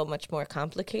make it so much more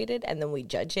complicated, and then we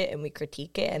judge it and we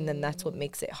critique it, and then that's what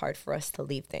makes it hard for us to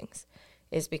leave things,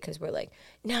 is because we're like,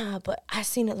 nah, but I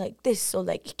seen it like this, so,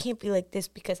 like, it can't be like this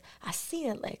because I seen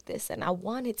it like this, and I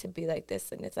want it to be like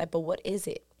this. And it's like, but what is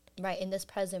it? Right, in this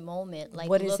present moment, like,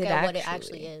 what look at what it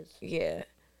actually is. Yeah.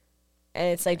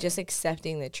 And it's like just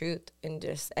accepting the truth, and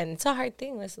it's a hard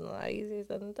thing. It's a lot easier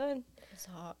said than done. It's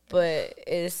hard. But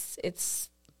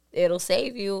it'll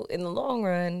save you in the long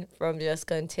run from just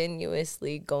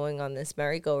continuously going on this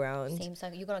merry-go-round. Same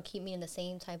cycle. You're going to keep me in the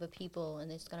same type of people,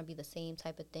 and it's going to be the same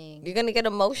type of thing. You're going to get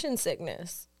emotion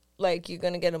sickness. Like, you're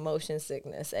going to get emotion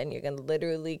sickness, and you're going to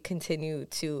literally continue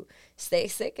to stay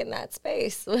sick in that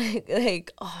space.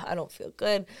 like, oh, I don't feel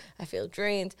good. I feel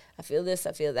drained. I feel this.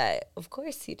 I feel that. Of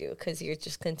course you do, because you're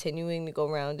just continuing to go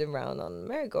round and round on the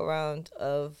merry-go-round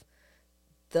of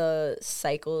the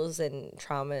cycles and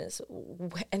traumas,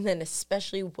 and then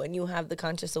especially when you have the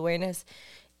conscious awareness,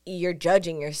 you're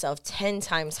judging yourself 10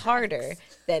 times harder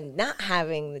than not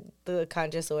having the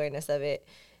conscious awareness of it.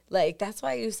 Like, that's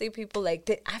why you see people like,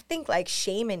 I think like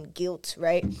shame and guilt,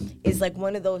 right, is like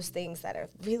one of those things that are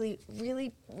really,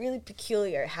 really, really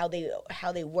peculiar, how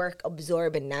they work,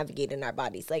 absorb, and navigate in our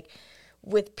bodies. Like,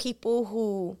 with people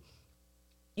who,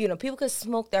 you know, people could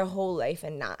smoke their whole life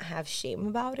and not have shame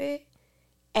about it,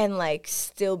 and like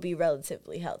still be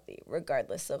relatively healthy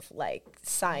regardless of like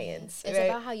science. It's right?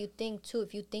 about how you think too.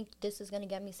 If you think this is gonna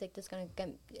get me sick,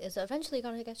 it's eventually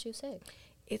gonna get you sick.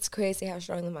 It's crazy how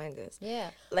strong the mind is.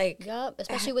 Yeah. Like, yup.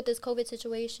 Especially with this COVID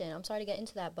situation. I'm sorry to get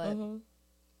into that, but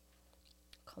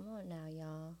come on now,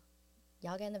 y'all.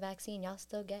 Y'all getting the vaccine, y'all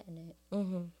still getting it.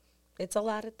 It's a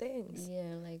lot of things.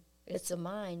 Yeah, like it's the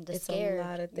mind, the it's scare. a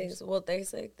lot of things. Well,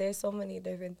 there's so many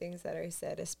different things that are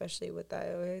said, especially with that.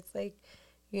 Where it's like,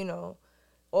 you know,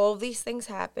 all these things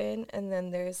happen, and then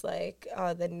there's like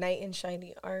the knight in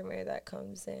shiny armor that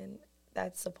comes in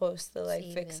that's supposed to like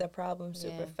fix a problem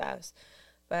super fast.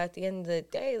 But at the end of the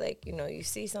day, like, you know, you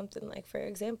see something like, for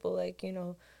example, like, you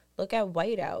know, look at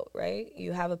whiteout, right?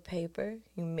 You have a paper,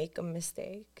 you make a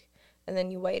mistake, and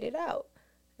then you white it out.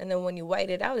 And then when you white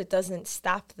it out, it doesn't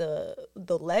stop the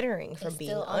lettering from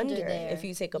being under. If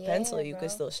you take a pencil, you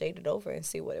could still shade it over and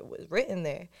see what it was written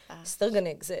there. It's still going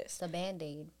to exist. It's a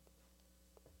Band-Aid.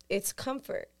 It's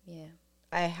comfort. Yeah.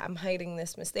 I'm hiding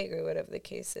this mistake or whatever the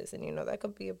case is. And, you know, that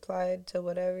could be applied to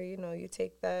whatever, you know, you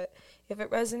take that. If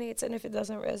it resonates, and if it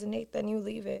doesn't resonate, then you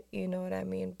leave it. You know what I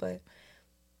mean? But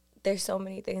there's so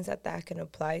many things that can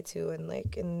apply to. And,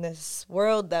 like, in this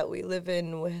world that we live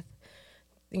in with,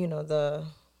 you know, the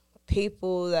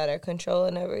people that are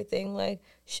controlling everything, like,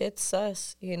 shit's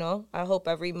sus, you know? I hope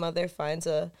every mother finds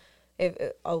a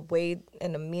way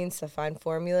and a means to find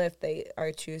formula if they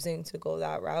are choosing to go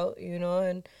that route, you know?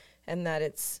 And that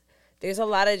there's a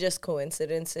lot of just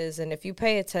coincidences, and if you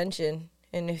pay attention,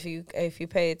 and if you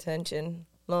pay attention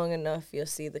long enough, you'll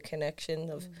see the connection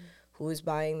of who's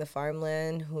buying the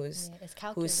farmland, who's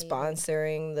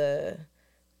sponsoring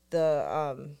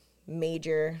the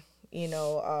major, you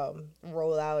know,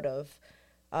 rollout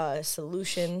of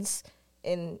solutions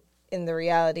in the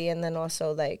reality, and then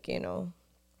also, like, you know,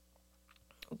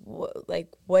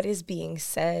 what is being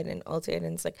said and altered.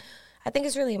 And it's like, I think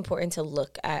it's really important to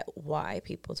look at why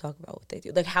people talk about what they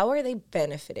do. Like, how are they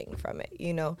benefiting from it?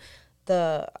 You know,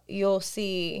 you'll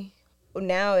see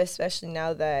now, especially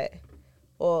now that,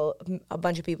 well, a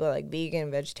bunch of people are like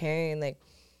vegan, vegetarian, like,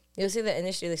 you'll see the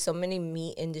industry, like, so many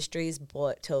meat industries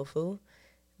bought tofu,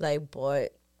 like, bought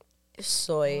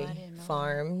soy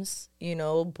farms, you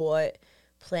know, bought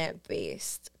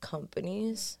plant-based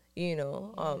companies, you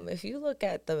know. If you look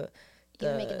at the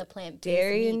making the plant-based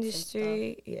dairy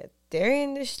industry, dairy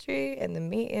industry and the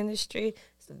meat industry,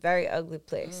 it's a very ugly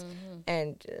place.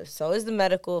 And so is the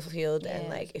medical field. And,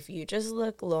 like, if you just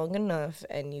look long enough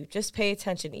and you just pay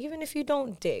attention, even if you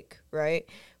don't dig, right?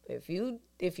 But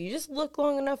if you just look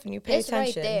long enough and you pay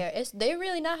attention, right there. They're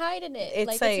really not hiding it.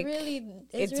 It's really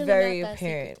very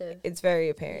apparent. It's very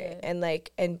apparent. And,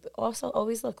 like, and also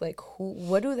always look, like,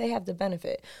 what do they have to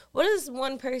benefit? What is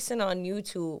one person on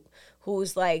YouTube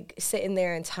who's, like, sitting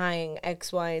there and tying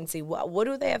X, Y, and Z? What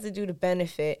do they have to do to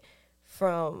benefit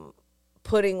from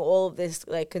putting all of this,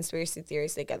 like, conspiracy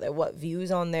theories together? What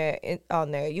views on their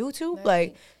YouTube? Right.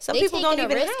 Like, some people don't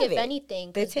even have it. If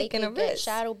anything, they're taking a risk. Get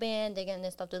shadow banned, they're getting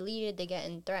their stuff deleted, they're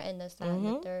getting threatened, this, that, and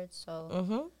the third.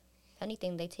 So, if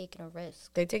anything, they're taking a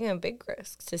risk. They're taking a big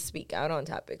risk to speak out on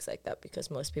topics like that,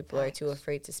 because most people are too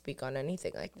afraid to speak on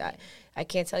anything like that. I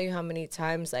can't tell you how many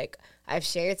times, like, I've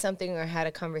shared something or had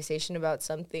a conversation about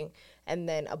something, and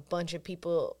then a bunch of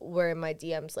people were in my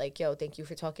DMs like, yo, thank you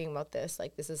for talking about this.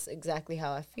 Like, this is exactly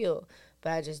how I feel.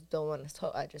 But I just don't want to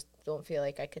talk. I just don't feel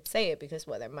like I could say it, because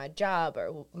whether my job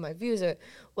or my views or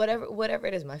whatever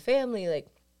it is, my family, like,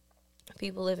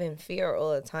 people live in fear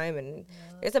all the time, and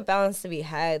there's a balance to be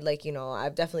had. Like, you know,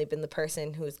 I've definitely been the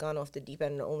person who's gone off the deep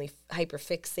end and only hyper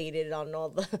fixated on all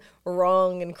the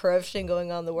wrong and corruption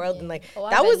going on in the world, and like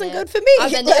that wasn't good for me.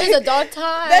 Like, there's a dark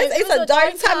time. It's a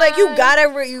dark time. Like, you gotta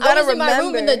remember. I was in my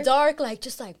room in the dark, like,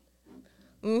 just like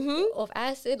off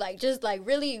acid, like, just like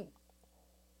really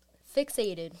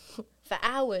fixated for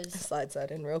hours. Slides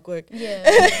that in real quick. Yeah.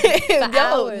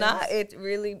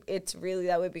 It's really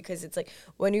that way, because it's like,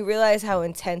 when you realize how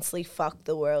intensely fucked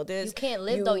the world is, you can't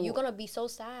live though. You're gonna be so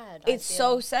sad. It's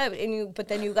so sad, but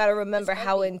then you gotta remember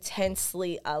how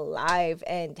intensely alive,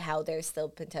 and how there's still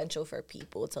potential for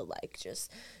people to, like, just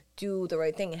do the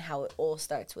right thing, and how it all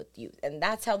starts with you. And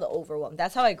that's how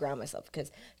that's how I ground myself, because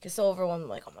I get so overwhelmed. I'm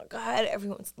like, oh my God,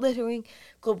 everyone's littering,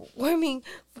 global warming,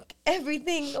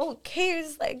 everything, no one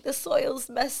cares. Like, the soil's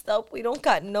messed up. We don't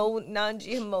got no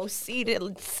non-GMO seed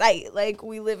in sight. Like,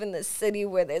 we live in the city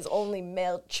where there's only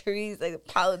male trees. Like, the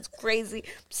pollen's crazy,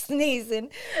 I'm sneezing,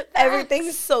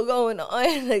 everything's so going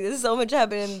on. Like, there's so much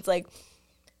happening. It's like,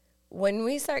 when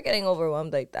we start getting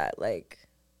overwhelmed like that, like,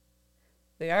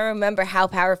 we gotta remember how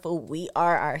powerful we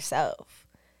are ourselves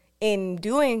in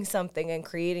doing something and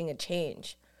creating a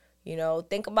change. You know,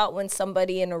 think about when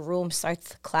somebody in a room starts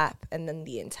to clap and then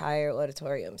the entire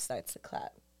auditorium starts to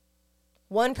clap.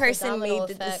 One person made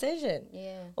the decision.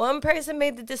 Yeah. One person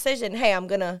made the decision. Hey, I'm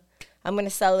gonna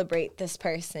celebrate this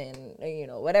person, or, you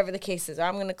know, whatever the case is. Or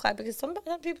I'm gonna clap because some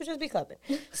people just be clapping.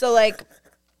 So, like,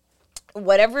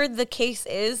 whatever the case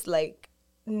is, like,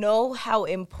 know how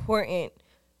important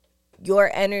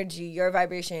your energy, your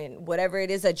vibration, whatever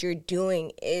it is that you're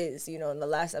doing is. You know, in the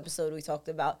last episode, we talked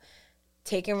about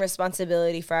taking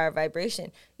responsibility for our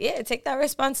vibration. Yeah, take that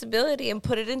responsibility and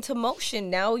put it into motion.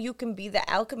 Now you can be the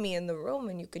alchemy in the room,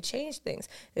 and you could change things.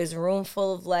 There's a room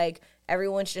full of, like,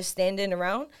 everyone's just standing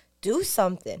around. Do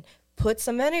something. Put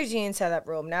some energy into that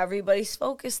room. Now everybody's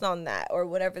focused on that, or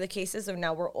whatever the case is, or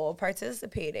now we're all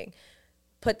participating.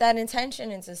 Put that intention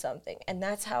into something. And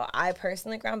that's how I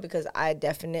personally ground, because I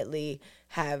definitely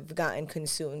have gotten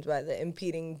consumed by the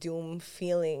impeding doom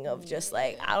feeling of just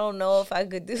like, I don't know if I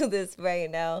could do this right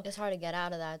now. It's hard to get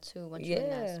out of that too once you're in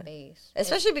that space.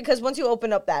 Especially because once you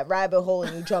open up that rabbit hole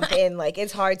and you jump in, like,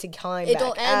 it's hard to climb back out. It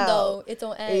don't end though. It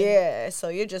don't end. Yeah, so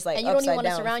you're just like, and you don't even want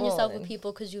to falling. surround yourself with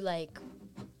people because you like,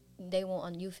 they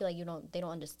won't. You feel like they don't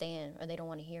understand, or they don't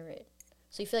want to hear it.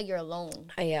 So you feel like you're alone.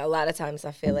 Yeah, a lot of times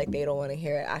I feel like they don't want to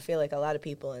hear it. I feel like a lot of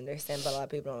people understand, but a lot of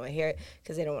people don't want to hear it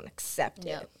because they don't want to accept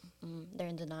it. They're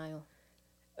in denial.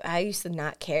 I used to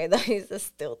not care, though. I used to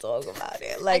still talk about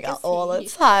it, like, all the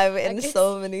time in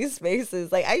so many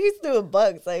spaces. Like, I used to do it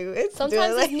bugs. Like,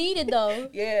 sometimes it's needed, though.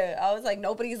 Yeah, I was like,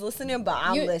 nobody's listening, but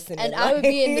I'm listening. And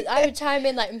like, I would chime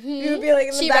in like, You would be like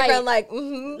in the background, like,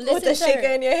 with the shaker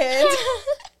in your hand.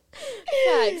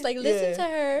 Facts, like, listen to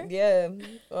her. Yeah.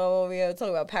 Well, we were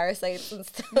talking about parasites and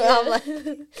stuff. I'm like,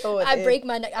 I break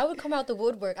my neck. I would come out the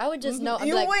woodwork. I would just know.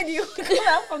 You would come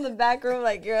out from the back room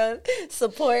like you're on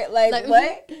support. Like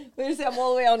what? What you say? I'm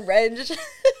all the way on reg.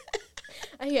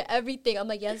 I hear everything. I'm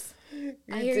like, yes.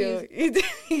 I hear you.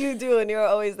 You do, and you're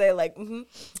always there. Like,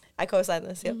 I co-sign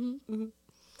this. Yep.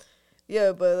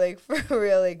 Yeah, but like for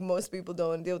real, like most people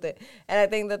don't deal with it, and I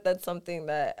think that that's something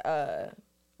that.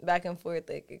 Back and forth,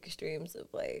 like, extremes of,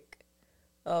 like,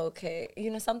 okay, you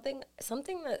know, something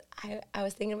that I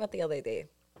was thinking about the other day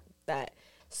that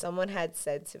someone had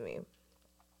said to me.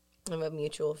 I'm a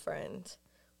mutual friend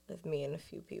with me and a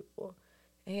few people,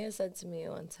 and he had said to me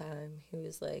one time, he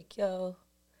was like, yo,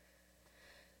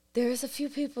 there's a few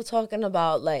people talking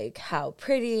about, like, how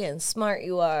pretty and smart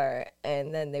you are,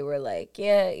 and then they were like,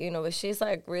 yeah, you know, but she's,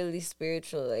 like, really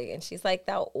spiritual, like, and she's like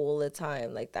that all the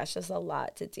time, like, that's just a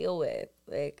lot to deal with,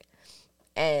 like,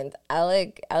 and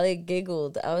I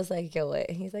giggled. I was like, yo, what?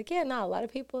 And he's like, yeah, a lot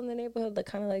of people in the neighborhood that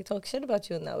kind of, like, talk shit about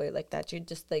you in that way, like, that you're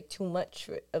just, like, too much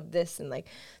of this, and, like,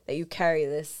 that you carry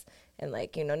this, and,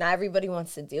 like, you know, not everybody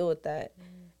wants to deal with that.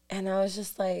 And I was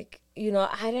just like, you know,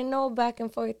 I didn't know back and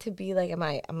forth to be like, am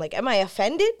I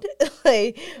offended?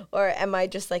 Like, or am I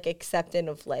just, like, accepting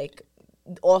of, like,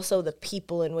 also the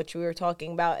people in which we were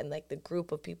talking about, and, like, the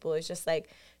group of people is just, like,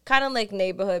 kind of like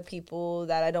neighborhood people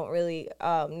that I don't really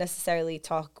necessarily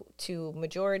talk to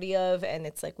majority of, and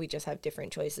it's like we just have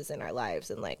different choices in our lives,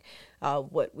 and like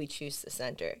what we choose to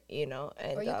center, you know.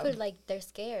 And or you could, like, they're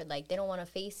scared, like they don't want to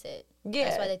face it. Yeah,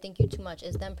 that's why they think you're too much.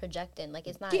 It's them projecting, like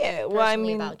it's not. Yeah, well, I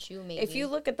mean, about you. Maybe if you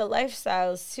look at the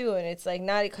lifestyles too, and it's like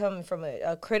not coming from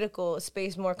a critical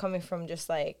space, more coming from just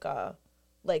like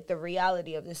the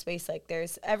reality of the space. Like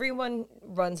everyone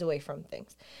runs away from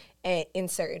things. And in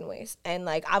certain ways, and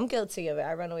like I'm guilty of it.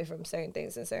 I run away from certain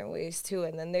things in certain ways too.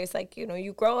 And then there's like, you know,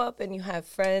 you grow up and you have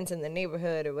friends in the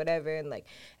neighborhood or whatever, and like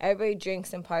everybody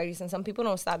drinks and parties, and some people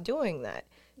don't stop doing that.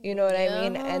 You know what I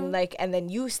mean? And like, and then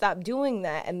you stop doing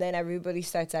that, and then everybody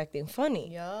starts acting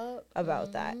funny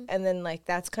about that. And then like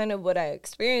that's kind of what I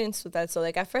experienced with that. So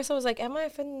like at first I was like, am I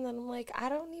offended? And then I'm like,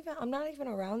 I'm not even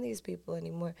around these people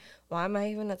anymore. Why am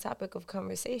I even a topic of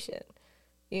conversation?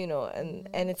 You know, and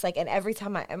it's like, and every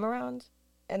time I am around,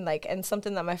 and like, and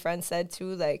something that my friend said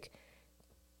too, like,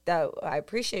 that I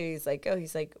appreciate, he's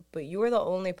like, but you were the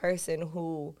only person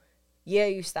who, yeah,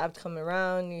 you stopped coming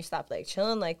around, you stopped like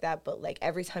chilling like that, but like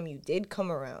every time you did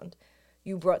come around,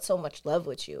 you brought so much love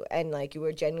with you, and like you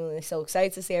were genuinely so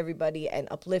excited to see everybody and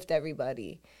uplift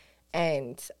everybody.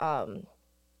 and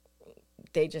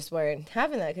they just weren't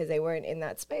having that because they weren't in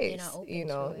that space,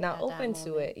 not open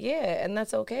to it. Yeah, and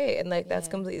that's okay, and like that's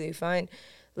completely fine.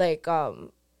 Like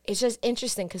it's just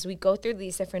interesting because we go through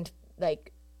these different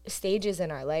like stages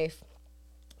in our life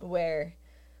where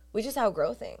we just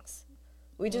outgrow things.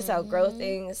 We just outgrow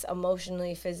things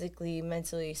emotionally, physically,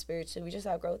 mentally, spiritually. We just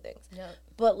outgrow things. Yep.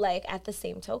 But, like, at the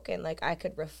same token, like, I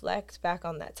could reflect back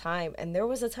on that time. And there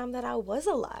was a time that I was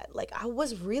a lot. Like, I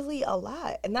was really a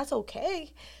lot. And that's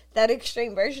okay. That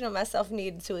extreme version of myself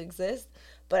needed to exist.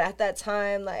 But at that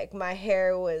time, like, my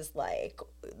hair was, like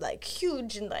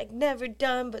huge and, like, never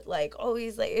done. But, like,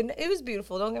 always, like, and it was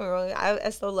beautiful. Don't get me wrong.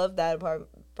 I still love that part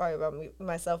about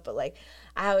myself. But, like,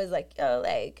 I was, like, yo,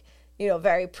 like...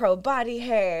 very pro body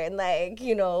hair and like,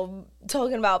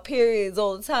 talking about periods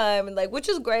all the time and like, which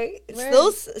is great.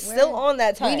 Still on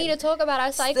that time. We need to talk about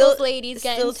our cycles, ladies.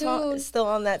 Still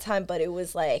on that time, but it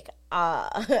was like,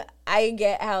 I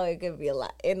get how it could be a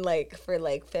lot in like for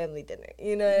like family dinner.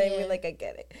 You know what I mean? Like I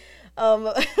get it.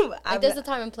 Like there's a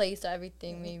time and place to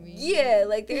everything, maybe. Yeah,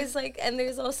 like there's like, and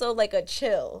there's also like a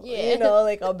chill,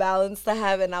 like a balance to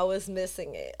have, and I was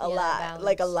missing it a lot, balance.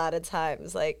 Like a lot of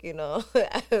times, like, I'm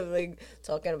like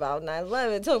talking about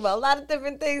 9/11, talking about a lot of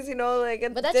different things, like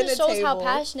at but that just shows how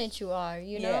passionate you are,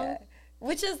 you know?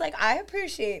 Which is like, I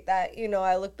appreciate that,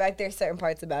 I look back, there's certain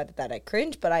parts about it that I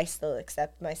cringe, but I still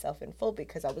accept myself in full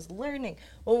because I was learning.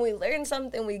 When we learn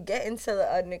something, we get into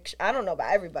I don't know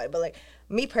about everybody, but like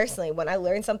me personally, when I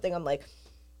learn something, I'm like,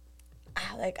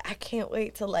 I can't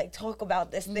wait to like talk about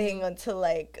this thing until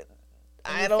like,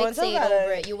 I don't want to talk about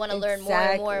it. You want to learn more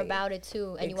and more about it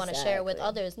too, and you want to share it with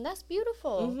others, and that's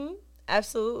beautiful. Mm-hmm.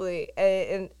 Absolutely.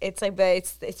 And it's like,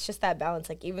 but it's just that balance.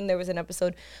 Like even there was an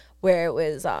episode where it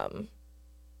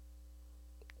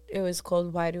was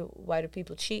called Why Do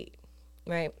People Cheat,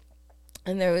 right?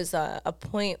 And there was a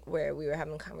point where we were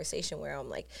having a conversation where I'm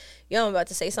like, I'm about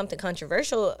to say something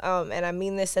controversial, and I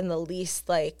mean this in the least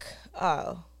like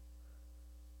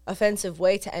offensive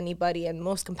way to anybody and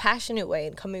most compassionate way,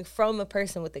 and coming from a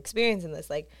person with experience in this,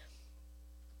 like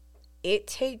it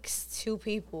takes two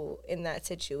people in that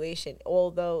situation,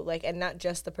 although like, and not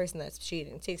just the person that's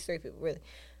cheating, it takes three people really,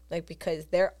 like, because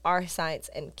there are signs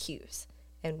and cues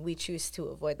and we choose to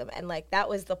avoid them. And like that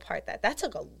was the part that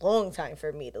took a long time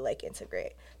for me to like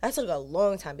integrate. That took a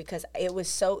long time because it was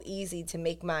so easy to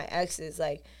make my exes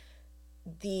like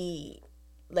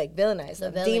villainize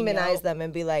them, demonize them,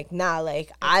 and be like, nah,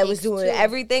 like I was doing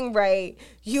everything right,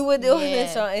 you were doing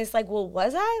this wrong. And it's like, well,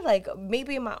 was I? Like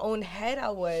maybe in my own head I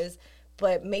was,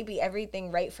 but maybe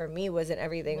everything right for me wasn't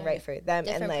everything right for them.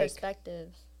 Different and like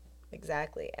perspectives.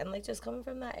 Exactly. And like just coming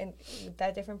from that and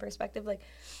that different perspective, like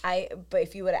but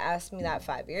if you would have asked me that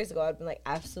 5 years ago, I'd been like,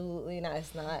 absolutely not.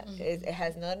 It's not. Mm-hmm. It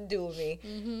has nothing to do with me.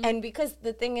 Mm-hmm. And because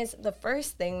the thing is, the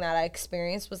first thing that I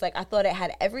experienced was like, I thought it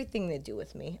had everything to do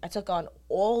with me. I took on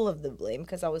all of the blame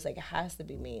because I was like, it has to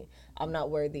be me. I'm not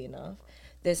worthy enough.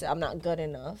 I'm not good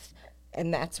enough.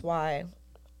 And that's why,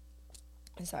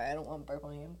 I'm sorry, I don't want to burp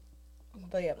on you.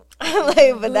 But yeah,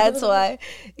 but that's why,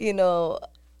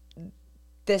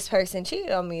 this person cheated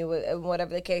on me,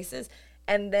 whatever the case is.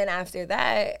 And then after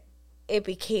that, it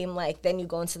became like, then you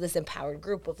go into this empowered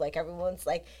group of like, everyone's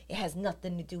like, it has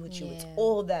nothing to do with you. It's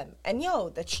all them. And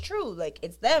that's true. Like,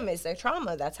 it's them. It's their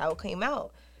trauma. That's how it came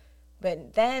out.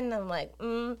 But then I'm like,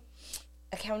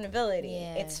 accountability.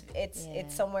 Yeah.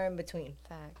 It's somewhere in between.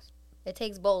 Facts. It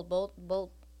takes both.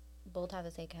 Both have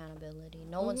to take accountability.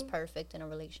 No one's perfect in a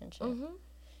relationship.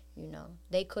 Mm-hmm.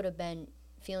 They could have been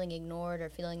feeling ignored or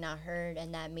feeling not heard,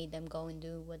 and that made them go and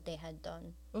do what they had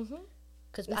done. Mm-hmm.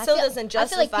 Because it still doesn't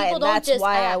justify it. That's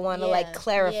why I want to like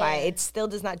clarify. It still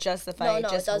does not justify. It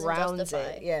just rounds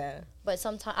it. Yeah. But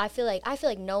sometimes I feel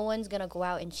like no one's gonna go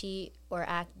out and cheat or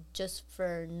act just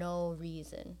for no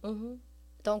reason. Mm-hmm.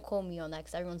 Don't quote me on that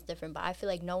because everyone's different, but I feel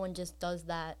like no one just does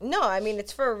that. No, I mean,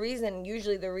 it's for a reason.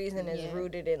 Usually the reason is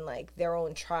rooted in, like, their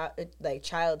own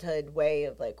childhood way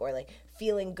of, like, or, like,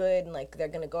 feeling good and, like, they're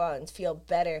going to go out and feel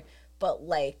better. But,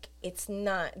 like, it's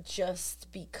not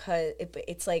just because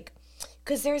it's, like,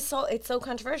 because it's so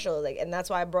controversial. Like, and that's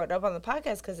why I brought it up on the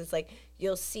podcast, because it's, like,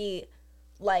 you'll see,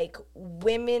 like,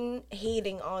 women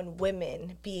hating on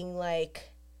women being,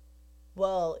 like,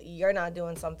 well, you're not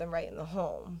doing something right in the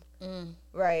home,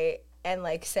 right? And,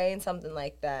 like, saying something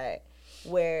like that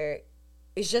where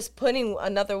it's just putting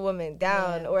another woman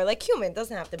down, or, like, human. It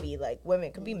doesn't have to be, like, women.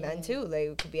 It could be men, too. Like,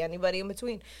 it could be anybody in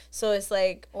between. So it's,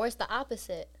 like... Or it's the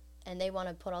opposite, and they want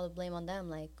to put all the blame on them,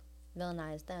 like,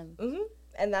 villainize them. Mm-hmm.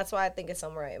 And that's why I think it's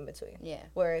somewhere in between. Yeah.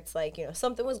 Where it's like, you know,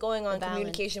 something was going on, balance.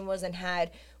 communication wasn't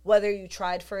had, whether you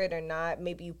tried for it or not,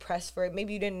 maybe you pressed for it,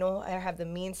 maybe you didn't know or have the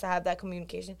means to have that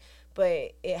communication,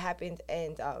 but it happened,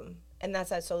 and that's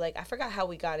that. So, like, I forgot how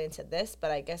we got into this, but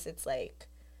I guess it's like,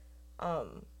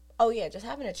 oh yeah, just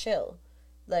having a chill.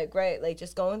 Like, right, like,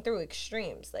 just going through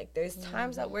extremes. Like, there's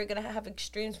times that we're gonna have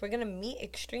extremes. We're gonna meet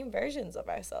extreme versions of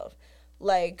ourselves.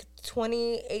 Like,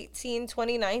 2018,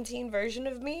 2019 version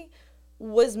of me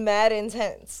was mad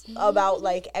intense about,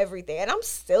 like, everything. And I'm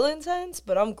still intense,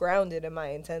 but I'm grounded in my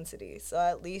intensity. So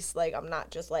at least, like, I'm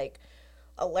not just, like,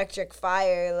 electric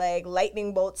fire, like,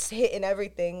 lightning bolts hitting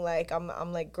everything. Like, I'm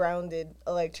like, grounded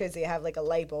electricity. I have, like, a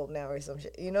light bulb now or some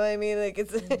shit. You know what I mean? Like,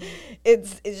 it's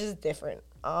it's just different.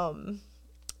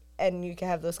 And you can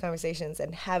have those conversations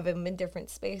and have them in different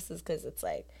spaces, because it's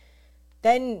like,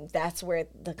 then that's where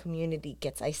the community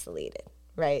gets isolated,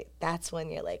 right? That's when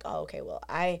you're like, oh, okay, well,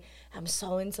 I am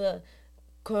so into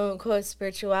quote unquote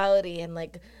spirituality and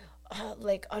like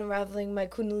unraveling my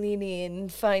kundalini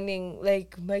and finding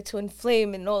like my twin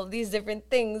flame and all of these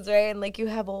different things, right? And like you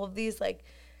have all of these like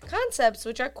concepts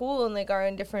which are cool and like are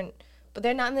in different, but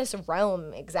they're not in this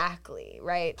realm exactly,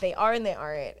 right? They are and they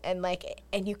aren't. And like,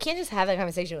 and you can't just have that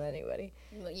conversation with anybody.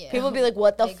 Yeah. People be like,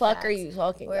 what the Big fuck facts. are you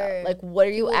talking Word. about? Like, what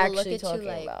are you People will look actually at you talking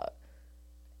like- about?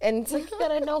 And it's like, you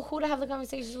gotta know who to have the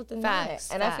conversations with and Facts,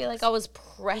 not. And I feel like facts. I was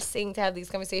pressing to have these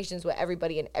conversations with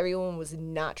everybody, and everyone was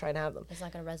not trying to have them. It's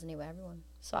not gonna resonate with everyone.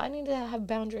 So I need to have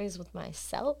boundaries with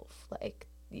myself. Like,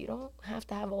 you don't have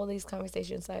to have all these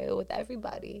conversations with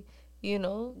everybody, you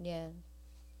know? Yeah.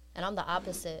 And I'm the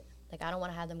opposite. Like, I don't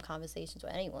want to have them conversations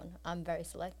with anyone. I'm very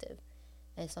selective.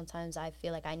 And sometimes I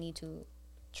feel like I need to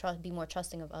be more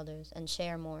trusting of others and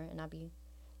share more and not be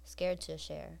scared to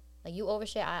share. Like, you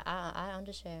overshare, I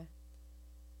undershare.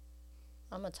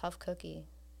 I'm a tough cookie.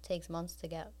 Takes months to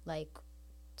get, like,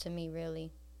 to me,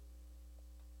 really.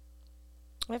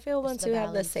 I feel once the you have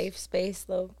the balance. safe space,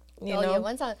 though, you Oh, know? yeah,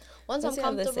 once I'm Once you have the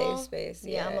comfortable, safe space,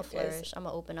 yeah, I'm yeah, going to 'cause- flourish. I'm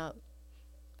going to open up.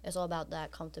 It's all about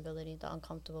that comfortability, the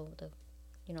uncomfortable,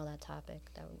 you know, that topic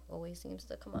that always seems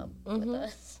to come up with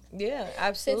us Yeah, since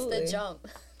absolutely. the jump.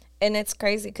 And it's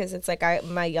crazy because it's like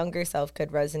my younger self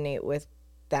could resonate with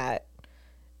that,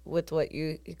 with what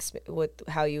you with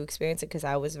how you experience it, because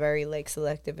I was very like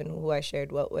selective in who I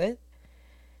shared what with,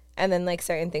 and then like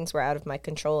certain things were out of my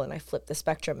control and I flipped the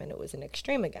spectrum and it was an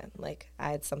extreme again. Like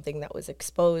I had something that was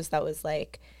exposed that was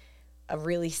like a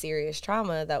really serious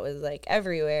trauma that was like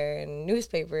everywhere in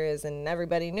newspapers and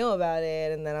everybody knew about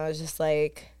it, and then I was just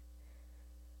like,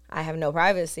 I have no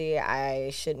privacy. I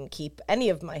shouldn't keep any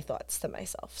of my thoughts to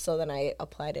myself. So then I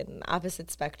applied it in the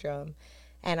opposite spectrum,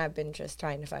 and I've been just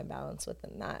trying to find balance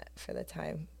within that for the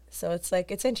time. So it's like,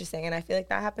 it's interesting. And I feel like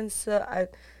that happens to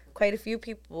quite a few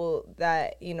people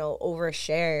that, you know,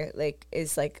 overshare. Like,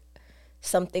 is like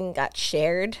something got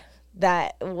shared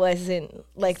that wasn't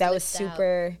like, that was slipped out.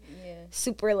 super, Yeah.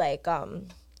 super like,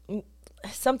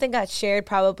 something got shared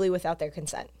probably without their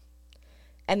consent.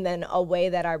 And then a way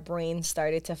that our brain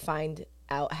started to find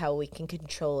out how we can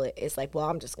control it is like, well,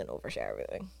 I'm just going to overshare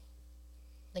everything.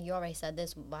 Like, you already said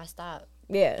this, why stop?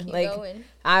 Yeah, Keep like going.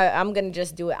 I'm going to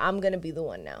just do it. I'm going to be the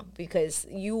one now because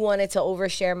you wanted to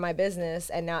overshare my business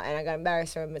and I got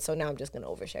embarrassed from it. So now I'm just going to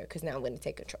overshare because now I'm going to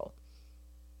take control.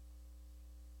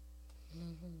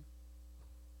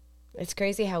 It's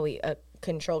crazy how we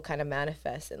control kind of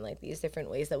manifests in like these different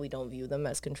ways that we don't view them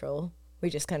as control. We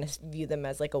just kind of view them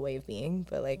as like a way of being,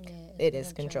 but like Yeah, it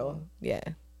is control. Yeah.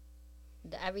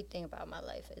 Everything about my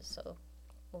life is so,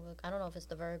 I don't know if it's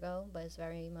the Virgo, but it's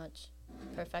very much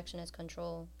perfectionist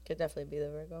control. Could definitely be the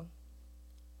Virgo.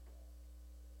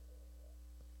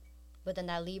 But then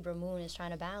that Libra moon is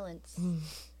trying to balance.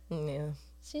 Yeah.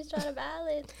 She's trying to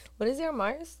balance. What is your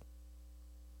Mars?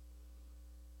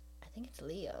 I think it's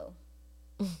Leo.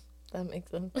 That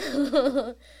makes sense.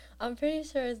 I'm pretty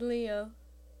sure it's Leo.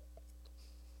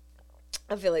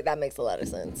 I feel like that makes a lot of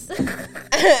sense.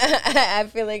 I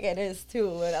feel like it is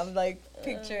too, but I'm like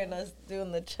picturing us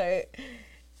doing the chart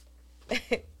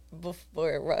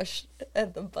before Rush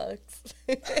at the Bucks.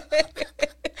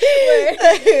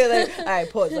 Like, all right,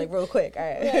 pause, like real quick. All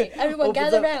right, Right, everyone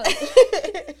Opens gather up.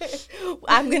 around.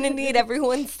 I'm gonna need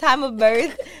everyone's time of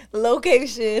birth,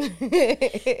 location,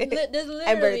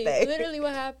 That's birthday. literally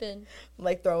what happened. I'm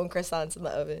like throwing croissants in the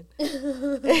oven.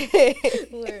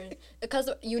 Word. Because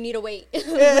you need to wait.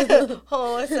 Hold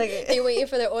on 1 second. They waiting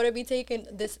for their order to be taken.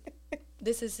 This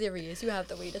is serious. You have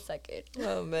to wait a second.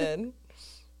 Oh man,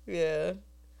 yeah,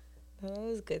 that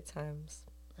was good times.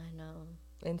 I know.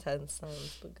 Intense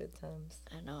times, but good times.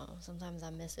 I know. Sometimes I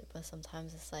miss it, but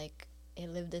sometimes it's like it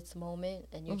lived its moment,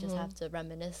 and you just have to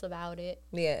reminisce about it.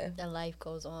 Yeah. And life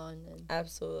goes on. And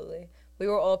Absolutely. We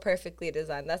were all perfectly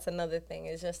designed. That's another thing.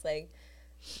 It's just like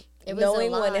it was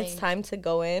knowing when it's aligned. time to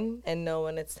go in and know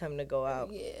when it's time to go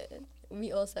out. Yeah.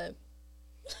 We all said,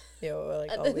 Yo, we're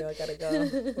like, oh, we all gotta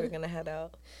go. We're gonna head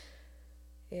out.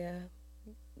 Yeah.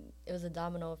 it was a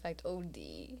domino effect.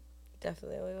 OD.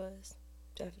 Definitely was.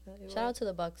 Definitely was. Shout out to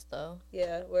the Bucks, though.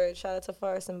 Yeah, shout out to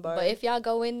Forest and Bar. But if y'all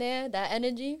go in there, that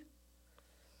energy,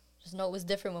 just know it was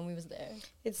different when we was there.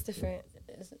 It's different.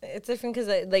 It's different because,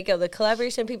 like, the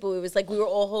collaboration people, it was like we were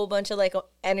all a whole bunch of, like,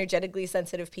 energetically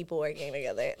sensitive people working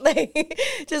together.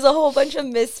 Like, just a whole bunch of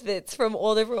misfits from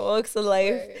all different walks of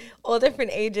life, Word. all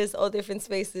different ages, all different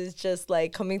spaces, just,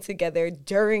 like, coming together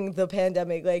during the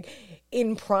pandemic, like,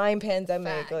 in prime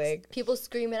pandemic. Facts. Like, People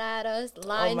screaming at us,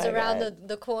 lines my around God.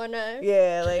 the corner.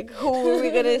 yeah, like, who were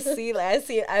we gonna see? Like,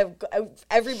 I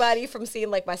everybody from seeing,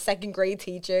 like, my second grade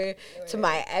teacher to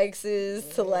my exes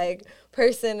to, like,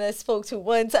 person I spoke to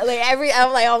one time. Like,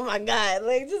 I'm like, oh my God,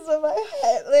 like, just in my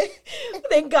head. Like,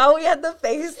 thank God we had the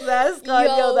face mask on.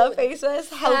 Yo, that face mask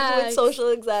helped with facts,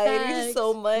 social anxiety facts,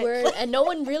 so much. Word. And no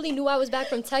one really knew I was back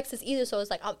from Texas either, so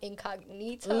it's like I'm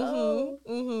incognito.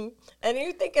 And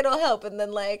you think it'll help, and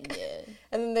then, like, Yeah.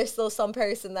 and then there's still some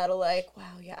person that'll, like,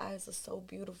 wow, your eyes are so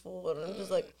beautiful. And I'm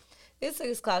just like, it's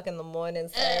 6 o'clock in the morning,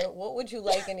 sir. What would you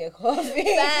like in your coffee?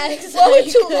 Facts. What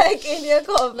would you like in your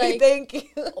coffee? Like- Thank you.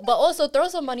 But also throw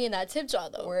some money in that tip jar,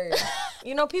 though. Word.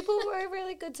 You know, people were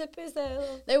really good tippers, though.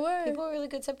 They were. People were really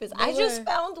good tippers. They I just were.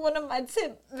 found one of my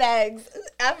tip bags.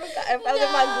 I found it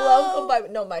in my glove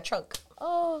compartment. No, my trunk.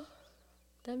 Oh,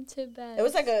 them tip bags. It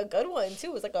was like a good one, too.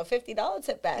 It was like a $50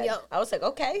 tip bag. Yo. I was like,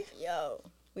 okay, Yo.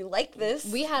 we like this.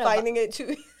 We had finding it,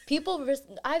 too. People,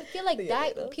 I feel like Yeah,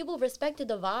 that, though. people respected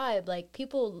the vibe. Like,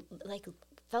 people, like,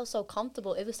 felt so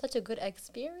comfortable. It was such a good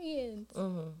experience.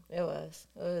 It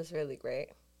was really great.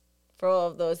 For all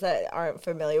of those that aren't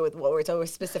familiar with what we're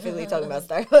specifically talking about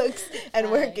Starbucks and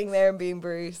working there and being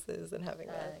baristas and having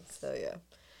that. Facts. So, yeah.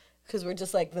 Because we're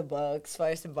just like the Bucks,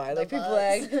 Forest and Bar. Like, people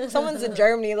Bucks. like, someone's in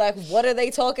Germany, like, what are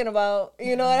they talking about?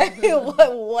 You know what I mean?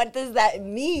 What does that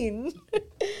mean?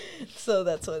 So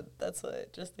that's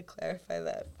what, just to clarify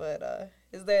that. But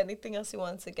is there anything else you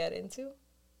want to get into?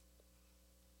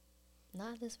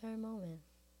 Not this very moment.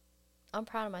 I'm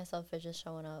proud of myself for just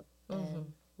showing up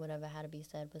and whatever had to be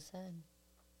said was said.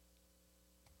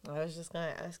 I was just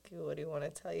going to ask you, what do you want to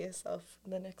tell yourself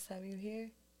the next time you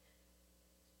hear?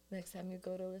 Next time you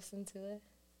go to listen to it?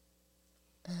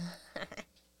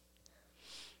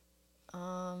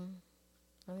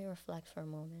 Let me reflect for a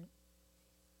moment.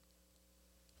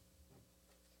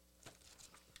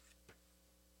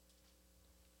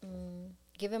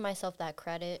 Giving myself that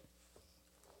credit.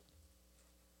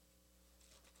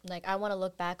 Like, I want to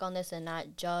look back on this and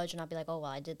not judge and not be like, oh,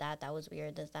 well, I did that. That was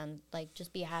weird. This, then, like,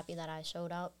 just be happy that I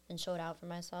showed up and showed out for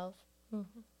myself.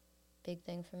 Big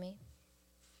thing for me.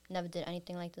 Never did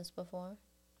anything like this before.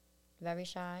 Very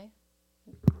shy.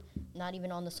 Not even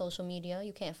on the social media.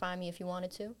 You can't find me if you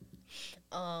wanted to.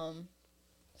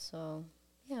 So,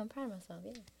 yeah, I'm proud of myself,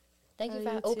 yeah. Thank you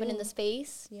for opening the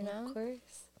space, you know. Of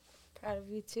course. Proud of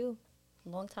you, too.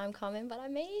 Long time coming, but I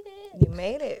made it. You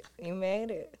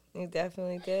made it. You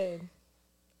definitely did.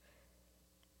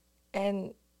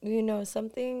 And, you know,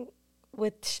 something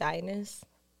with shyness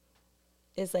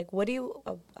is like, what do you,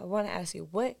 I want to ask you,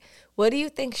 what do you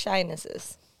think shyness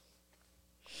is?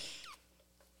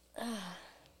 I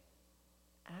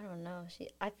don't know.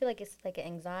 I feel like it's like an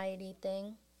anxiety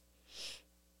thing.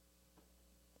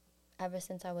 Ever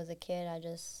since I was a kid,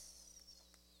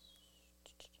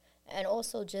 and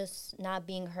also just not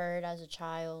being heard as a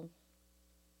child,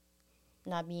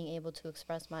 not being able to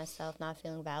express myself, not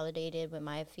feeling validated with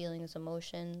my feelings,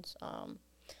 emotions.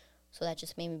 So that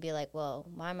just made me be like, well,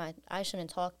 I shouldn't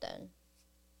talk then.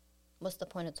 What's the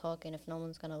point of talking if no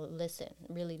one's going to listen,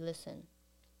 really listen?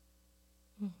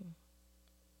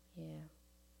 Yeah.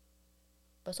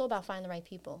 But it's all about finding the right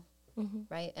people,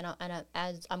 right? And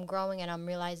as I'm growing and I'm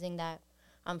realizing that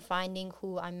I'm finding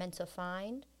who I'm meant to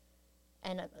find,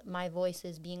 and my voice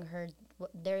is being heard.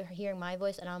 They're hearing my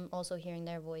voice, and I'm also hearing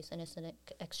their voice, and it's an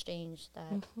exchange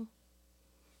that,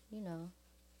 you know.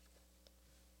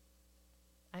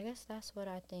 I guess that's what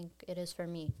I think it is for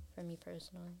me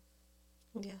personally.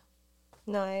 Yeah.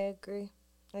 No, I agree.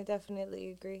 I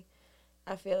definitely agree.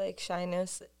 I feel like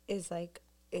shyness is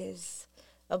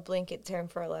a blanket term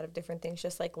for a lot of different things,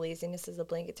 just like laziness is a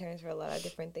blanket term for a lot of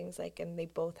different things. Like, and they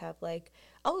both have like,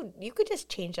 oh, you could just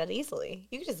change that easily.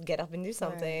 You could just get up and do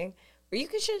something. Right. Or you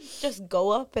could just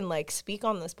go up and like speak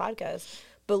on this podcast.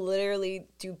 But literally,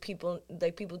 people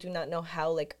do not know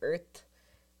how like earth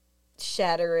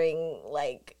shattering,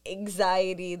 like,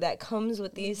 anxiety that comes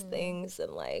with these things,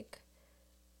 and, like,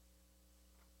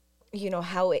 you know,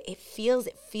 how it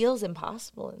feels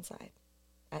impossible inside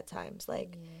at times,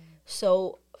 like,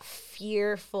 so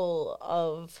fearful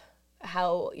of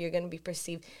how you're going to be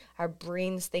perceived. Our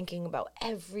brains thinking about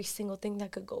every single thing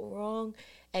that could go wrong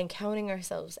and counting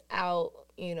ourselves out,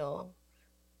 you know.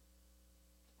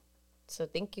 So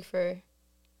thank you for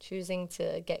choosing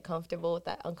to get comfortable with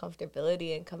that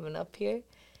uncomfortability and coming up here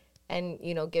and,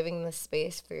 you know, giving the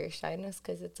space for your shyness,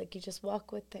 because it's like you just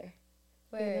walk with her.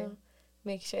 You know?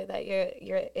 Make sure that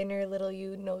your inner little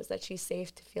you knows that she's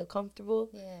safe to feel comfortable.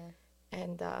 Yeah.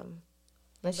 And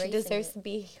that she deserves to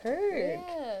be heard.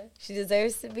 Yeah. She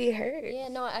deserves to be heard. Yeah,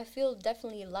 no, I feel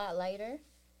definitely a lot lighter.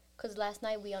 Because last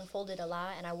night we unfolded a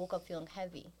lot and I woke up feeling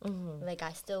heavy. Mm-hmm. Like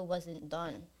I still wasn't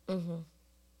done. Mm-hmm.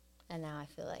 And now I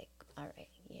feel like, all right,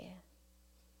 yeah.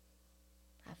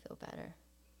 I feel better.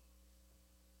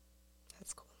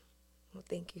 That's cool. Well,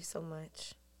 thank you so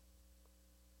much.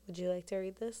 Would you like to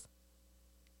read this?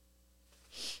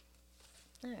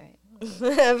 All right.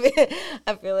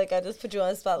 I feel like I just put you on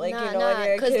the spot, like, you know, when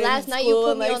you're a kid in school. Because last night you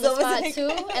put me on the spot, too,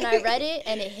 and I read it,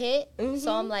 and it hit. Mm-hmm.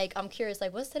 So I'm like, I'm curious,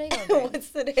 like, what's today going to be?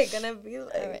 What's today going to be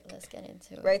like? All right, let's get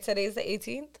into it. Right, today's the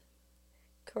 18th?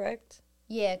 Correct?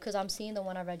 Yeah, because I'm seeing the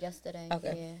one I read yesterday.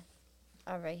 Okay.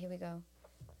 Yeah. All right, here we go.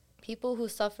 People who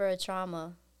suffer a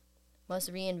trauma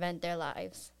must reinvent their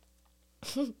lives.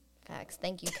 Facts.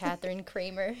 Thank you, Catherine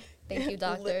Kramer. Thank you,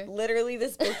 doctor. Literally,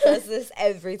 this book does this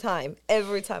every time.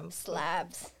 Every time.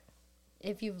 Slabs.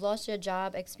 If you've lost your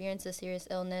job, experienced a serious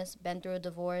illness, been through a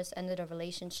divorce, ended a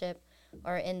relationship,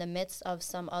 or in the midst of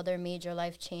some other major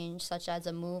life change, such as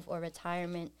a move or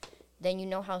retirement, then you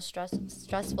know how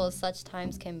stressful such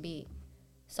times can be.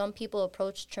 Some people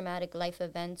approach traumatic life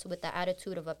events with the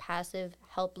attitude of a passive,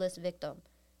 helpless victim.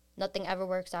 Nothing ever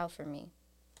works out for me.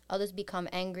 Others become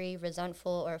angry,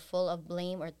 resentful, or full of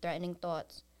blame or threatening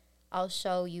thoughts. I'll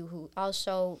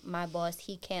show my boss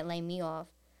he can't lay me off.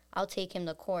 I'll take him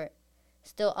to court.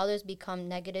 Still others become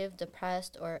negative,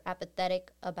 depressed, or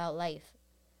apathetic about life,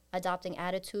 adopting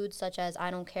attitudes such as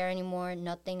I don't care anymore,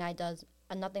 nothing I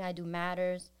do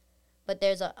matters. But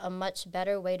there's a much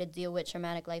better way to deal with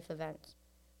traumatic life events.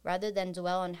 Rather than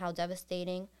dwell on how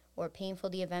devastating or painful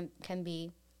the event can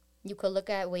be, you could look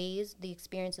at ways the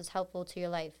experience is helpful to your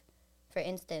life. For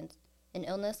instance, an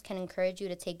illness can encourage you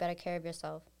to take better care of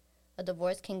yourself. A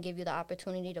divorce can give you the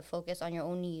opportunity to focus on your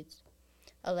own needs.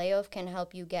 A layoff can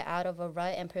help you get out of a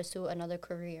rut and pursue another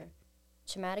career.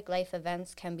 Traumatic life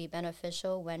events can be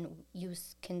beneficial when you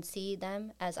can see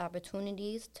them as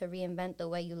opportunities to reinvent the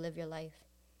way you live your life.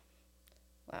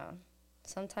 Wow.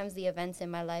 Sometimes the events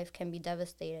in my life can be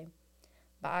devastating,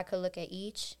 but I could look at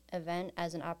each event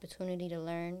as an opportunity to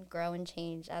learn, grow, and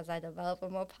change as I develop a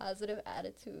more positive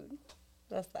attitude.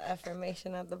 That's the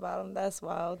affirmation at the bottom. That's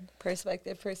wild.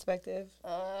 Perspective.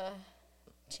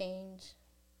 Change.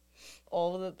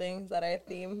 All of the things that I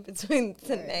themed between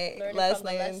last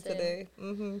night and today.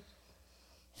 Mm-hmm.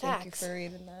 Facts. Thank you for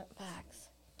reading that. Facts.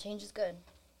 Change is good.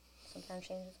 Sometimes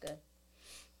change is good.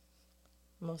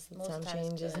 Most of the time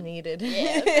change is needed.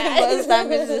 Yeah, most of the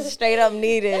time it's just straight up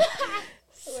needed.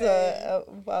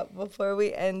 So before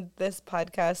we end this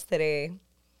podcast today,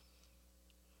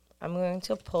 I'm going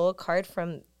to pull a card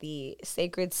from the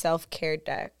Sacred Self-Care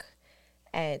deck.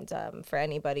 And for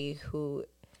anybody who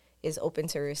is open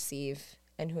to receive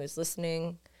and who is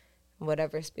listening,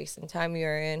 whatever space and time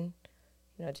you're in,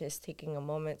 you know, just taking a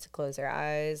moment to close your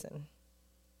eyes and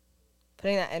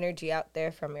putting that energy out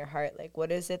there from your heart. Like, what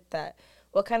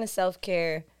kind of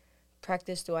self-care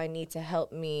practice do I need to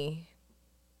help me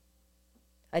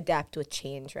adapt with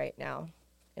change right now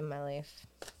in my life,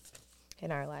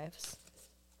 in our lives?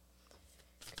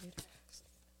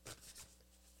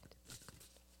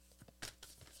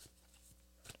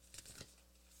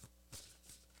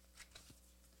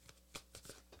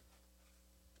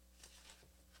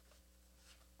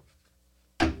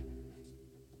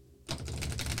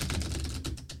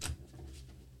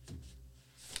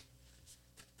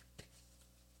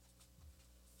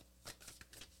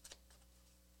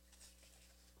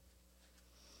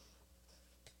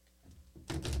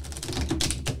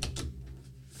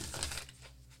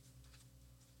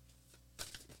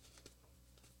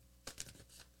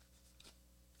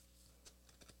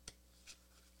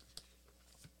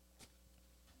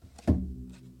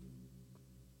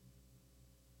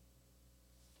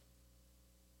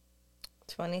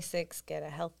 '26, get a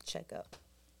health checkup.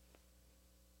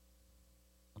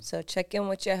 So check in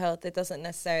with your health. It doesn't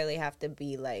necessarily have to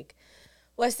be like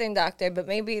Western doctor, but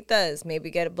maybe it does.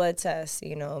 Maybe get a blood test,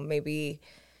 you know, maybe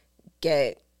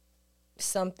get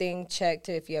something checked,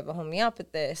 if you have a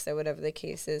homeopathist or whatever the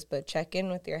case is, but check in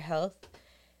with your health.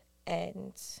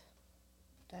 And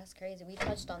that's crazy. We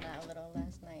touched on that a little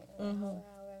last night. Mm-hmm. How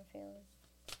I'm feeling.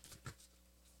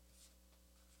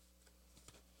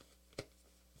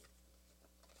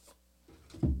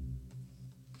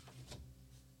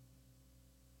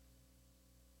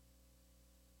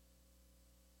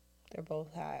 they're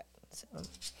both hot.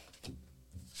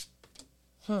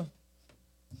 So.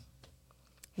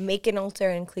 Make an altar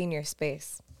and clean your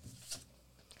space.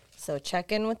 So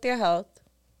check in with your health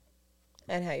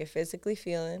and how you're physically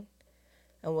feeling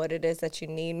and what it is that you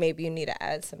need. Maybe you need to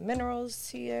add some minerals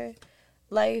to your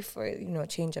life or,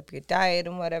 change up your diet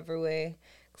in whatever way.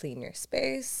 Clean your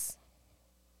space.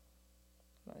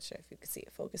 I'm not sure if you can see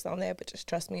it focused on there, but just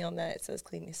trust me on that. It says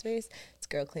clean your space. It's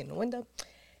girl clean the window.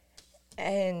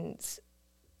 And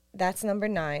that's number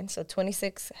 9. So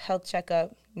 26, health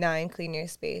checkup, 9, clean your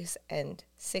space, and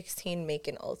 16, make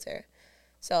an altar.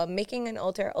 So making an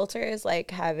altar is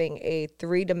like having a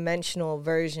 3-dimensional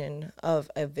version of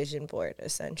a vision board,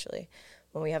 essentially.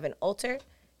 When we have an altar,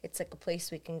 it's like a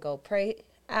place we can go pray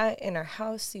at in our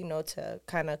house, to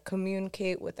kind of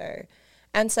communicate with our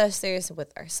ancestors,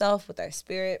 with ourselves, with our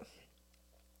spirit.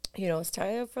 It's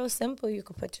kind of real simple. You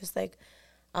could put just like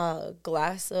a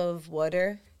glass of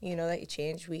water, that you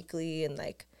change weekly, and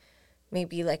like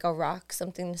maybe like a rock,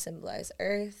 something to symbolize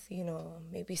earth,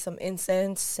 maybe some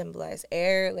incense, symbolize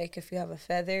air, like if you have a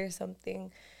feather or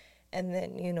something, and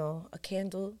then, a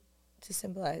candle to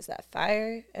symbolize that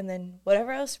fire, and then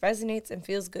whatever else resonates and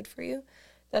feels good for you.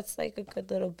 That's like a good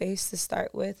little base to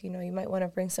start with. You might want to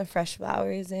bring some fresh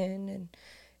flowers in, and,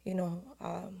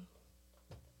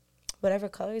 whatever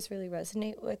colors really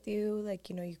resonate with you. Like,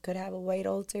 you could have a white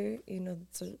altar,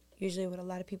 that's usually what a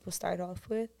lot of people start off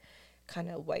with, kind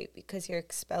of white, because you're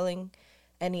expelling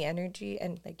any energy,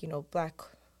 and like, black,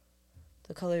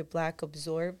 the color black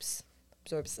absorbs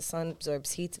the sun,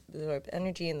 absorbs heat, absorbs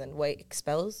energy, and then white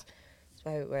expels. That's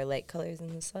why we wear light colors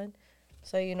in the sun.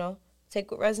 So, take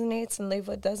what resonates and leave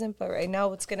what doesn't. But right now,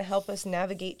 what's going to help us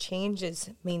navigate change is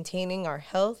maintaining our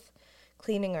health,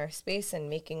 cleaning our space,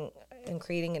 and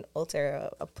creating an altar,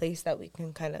 a place that we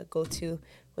can kind of go to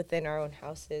within our own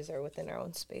houses or within our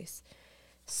own space.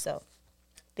 So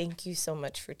thank you so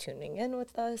much for tuning in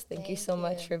with us. Thank you so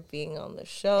much for being on the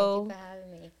show. Thank you for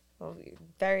having me. Well, you're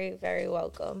very, very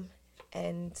welcome.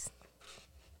 And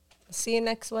see you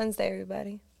next Wednesday,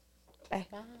 everybody. Bye.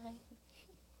 Bye.